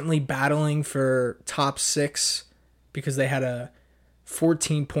 currently battling for top 6 because they had a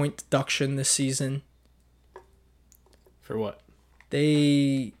 14-point deduction this season. For what?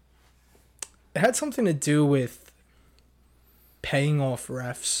 It had something to do with paying off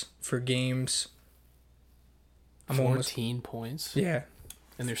refs for games. 14 points? Yeah.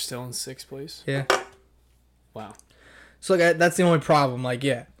 And they're still in 6th place? Yeah. Wow. So that's the only problem.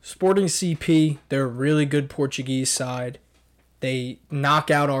 Sporting CP, they're a really good Portuguese side. They knock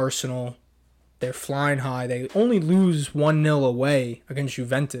out Arsenal. They're flying high. They only lose 1-0 away against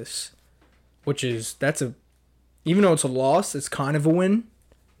Juventus, that's a even though it's a loss, it's kind of a win.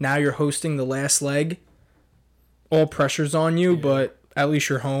 Now you're hosting the last leg. All pressure's on you, but at least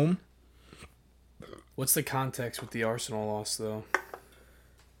you're home. What's the context with the Arsenal loss, though?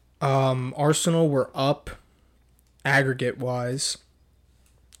 Arsenal were up aggregate-wise.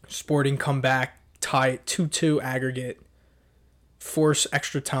 Sporting comeback, tie 2-2 aggregate. Force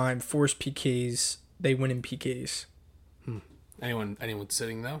extra time, force PKs. They win in PKs. Anyone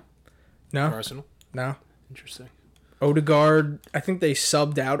sitting, though? No. For Arsenal? No. Interesting. Odegaard, I think they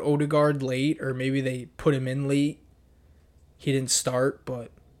subbed out Odegaard late, or maybe they put him in late. He didn't start,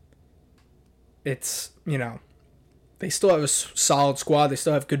 but it's, they still have a solid squad. They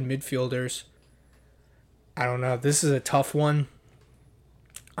still have good midfielders. I don't know. This is a tough one.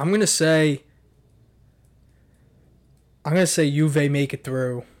 I'm going to say Juve make it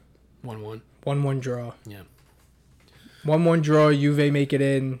through. 1-1. 1-1 draw. Yeah. 1-1 draw, Juve make it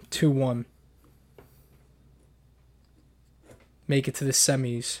in. 2-1. Make it to the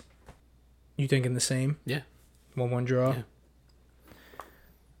semis. You thinking the same? Yeah. 1-1 draw? Yeah.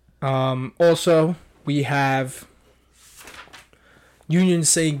 Also, we have Union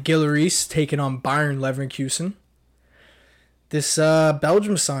St. Gilles taking on Bayern Leverkusen. This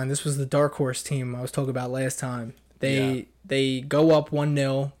Belgium side, this was the dark horse team I was talking about last time. They go up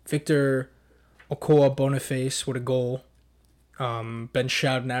 1-0. Victor Okoa Boniface with a goal. Been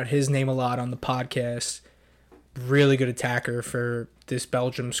shouting out his name a lot on the podcast. Really good attacker for this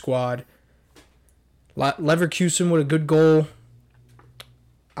Belgium squad. Leverkusen with a good goal.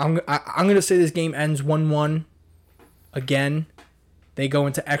 I'm going to say this game ends 1-1 again. They go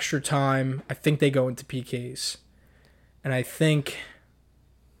into extra time. I think they go into PKs. And I think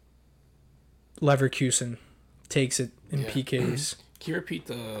Leverkusen takes it in PKs. Can you repeat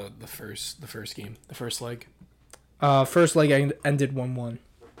the first game, the first leg? First leg ended 1-1.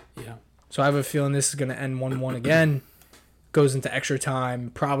 Yeah. So I have a feeling this is going to end 1-1 again. Goes into extra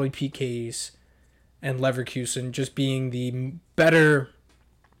time, probably PKs, and Leverkusen just being the better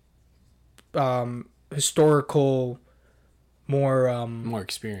historical, more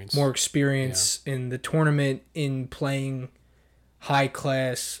experience. In the tournament, in playing high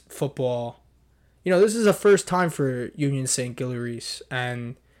class football. This is a first time for Union St. Gilles,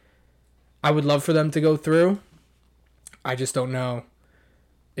 and I would love for them to go through. I just don't know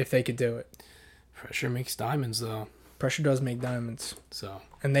if they could do it. Pressure makes diamonds, though. Pressure does make diamonds. So,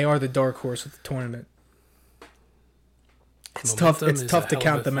 and they are the dark horse of the tournament. It's tough. It's tough to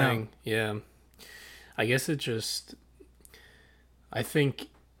count them out. Yeah, I guess I think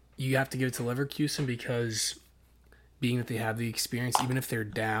you have to give it to Leverkusen because, being that they have the experience, even if they're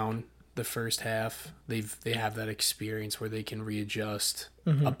down the first half, they have that experience where they can readjust,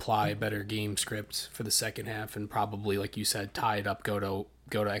 apply a better game script for the second half, and probably, like you said, tie it up, go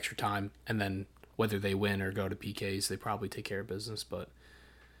to extra time, and then whether they win or go to PKs, they probably take care of business. But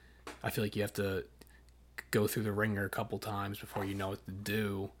I feel like you have to go through the ringer a couple times before you know what to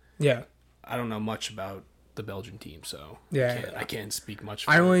do. Yeah. I don't know much about the Belgian team, so I can't speak much.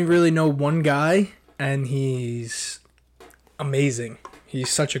 I only really know one guy, and he's amazing. He's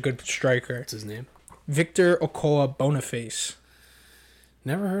such a good striker. What's his name? Victor Okoa Boniface.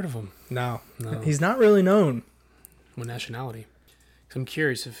 Never heard of him. No. He's not really known. What nationality? 'Cause I'm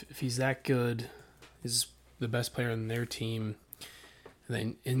curious if he's that good, is the best player on their team. And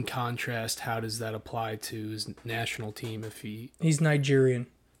then in contrast, how does that apply to his national team if He's Nigerian.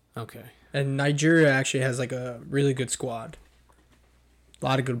 Okay. And Nigeria actually has like a really good squad. A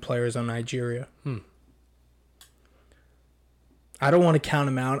lot of good players on Nigeria. I don't want to count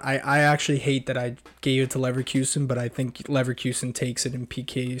him out. I actually hate that I gave it to Leverkusen, but I think Leverkusen takes it in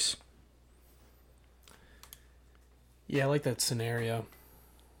PKs. Yeah, I like that scenario.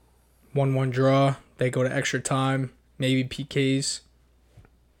 1-1 draw. They go to extra time. Maybe PKs.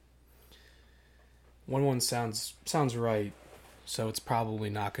 1-1 sounds right. So it's probably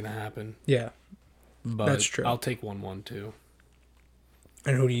not going to happen. Yeah, but that's true. I'll take 1-1 too.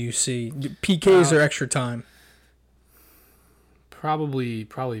 And who do you see? PKs or extra time? Probably.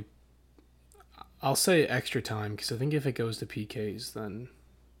 I'll say extra time because I think if it goes to PKs, then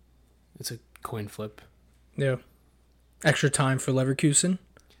it's a coin flip. Yeah. Extra time for Leverkusen?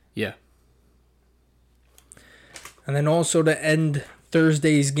 Yeah. And then also to end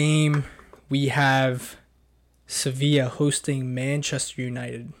Thursday's game, we have Sevilla hosting Manchester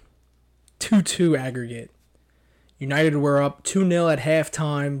United. 2-2 aggregate. United were up 2-0 at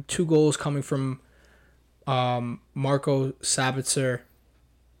halftime. 2 goals coming from Marco Sabitzer.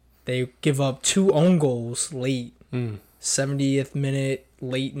 They give up 2 own goals late. 70th minute,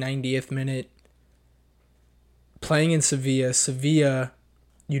 late 90th minute. Playing in Sevilla.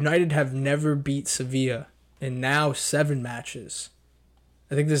 United have never beat Sevilla in now 7 matches.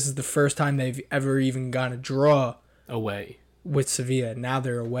 I think this is the first time they've ever even gotten a draw Away. with Sevilla. Now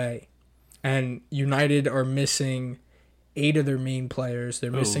they're away. And United are missing 8 of their main players.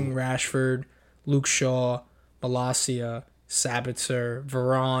 They're missing Rashford, Luke Shaw, Malacia, Sabitzer,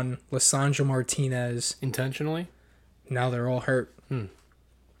 Varane, Lissandro Martinez. Intentionally? Now they're all hurt.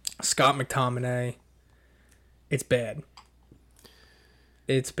 Scott McTominay. It's bad.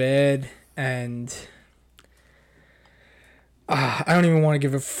 It's bad, and I don't even want to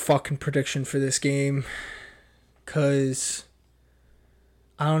give a fucking prediction for this game, cause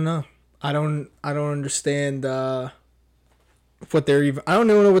I don't know. I don't understand what they're even. I don't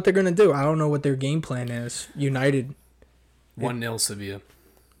even know what they're gonna do. I don't know what their game plan is. United. 1-0 Sevilla.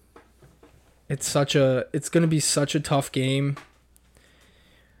 It's gonna be such a tough game.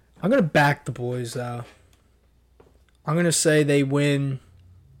 I'm gonna back the boys though. I'm gonna say they win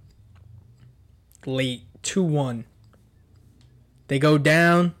late 2-1. They go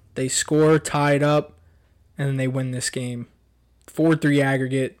down, they score, tie it up, and then they win this game. 4-3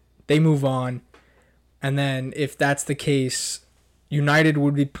 aggregate. They move on. And then if that's the case, United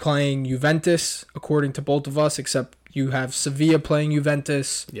would be playing Juventus, according to both of us, except you have Sevilla playing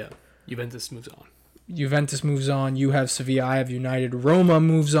Juventus. Yeah. Juventus moves on. Juventus moves on. You have Sevilla. I have United. Roma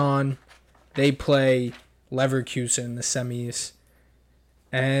moves on. They play Leverkusen in the semis.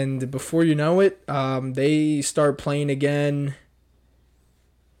 And before you know it, they start playing again.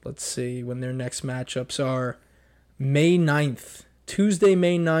 Let's see when their next matchups are. May 9th. Tuesday,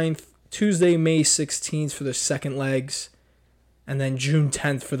 May 9th. Tuesday, May 16th for the second legs. And then June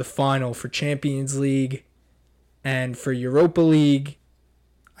 10th for the final for Champions League. And for Europa League,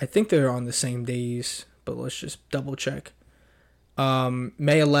 I think they're on the same days, but let's just double check.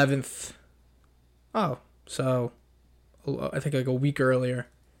 May 11th. Oh, so I think like a week earlier.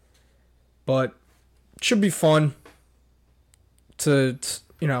 But it should be fun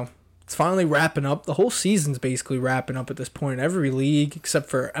it's finally wrapping up. The whole season's basically wrapping up at this point. Every league except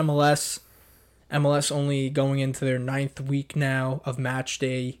for MLS. MLS only going into their 9th week now of match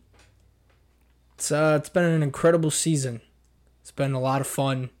day. It's been an incredible season. It's been a lot of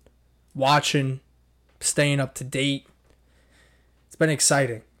fun watching, staying up to date. It's been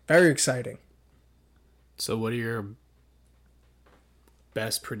exciting. Very exciting. So what are your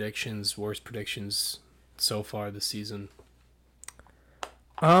best predictions, worst predictions so far this season?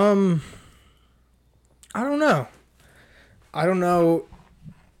 I don't know.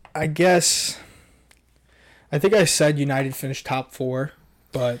 I guess I think I said United finished top 4,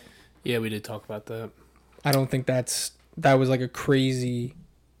 but Yeah, we did talk about that. I don't think that was like a crazy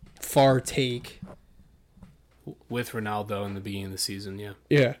far take. With Ronaldo in the beginning of the season, yeah.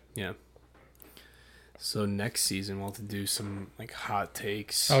 Yeah. Yeah. So next season we'll have to do some like hot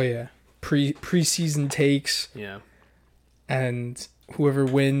takes. Oh yeah. Preseason takes, Yeah. and whoever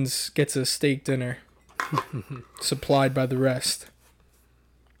wins gets a steak dinner supplied by the rest.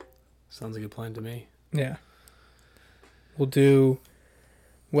 Sounds like a plan to me. Yeah. Well,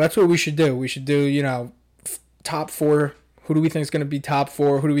 that's what we should do. We should do, top 4. Who do we think is going to be top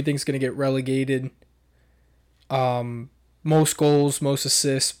 4? Who do we think is going to get relegated? Most goals, most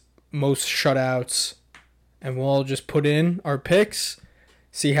assists, most shutouts. And we'll all just put in our picks,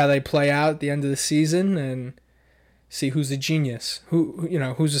 see how they play out at the end of the season, and see who's a genius.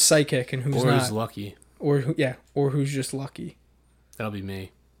 Who's a psychic and who's not. Or who's lucky. Or who's just lucky. That'll be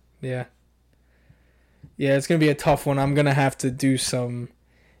me. Yeah. Yeah, it's going to be a tough one. I'm going to have to do some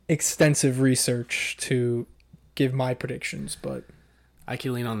extensive research to give my predictions, but I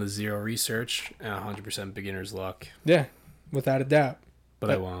can lean on the 0 research and 100% beginner's luck. yeah, without a doubt.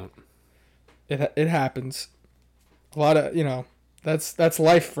 But I won't. It happens. A lot of, that's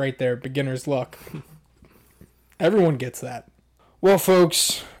life right there, beginner's luck. Everyone gets that. Well,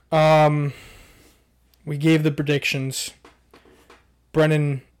 folks, we gave the predictions.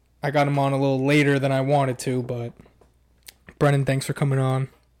 Brennen, I got him on a little later than I wanted to, but Brennen, thanks for coming on.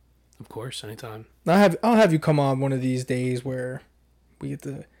 Of course, anytime. I'll have you come on one of these days where we get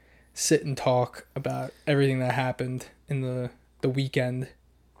to sit and talk about everything that happened in the weekend.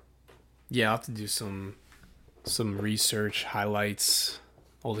 Yeah, I'll have to do some research, highlights,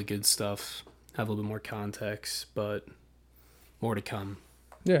 all the good stuff. Have a little bit more context, but more to come.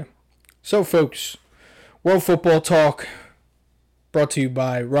 Yeah. So, folks, World Football Talk brought to you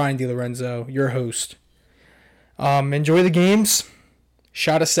by Ryan DiLorenzo, your host. Enjoy the games.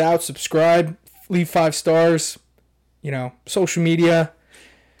 Shout us out. Subscribe. Leave 5 stars. Social media.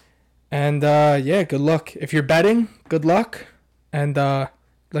 And, good luck. If you're betting, good luck. And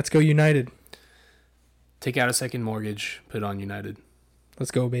let's go United. Take out a second mortgage. Put on United.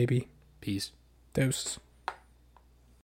 Let's go, baby. Peace. Deuces.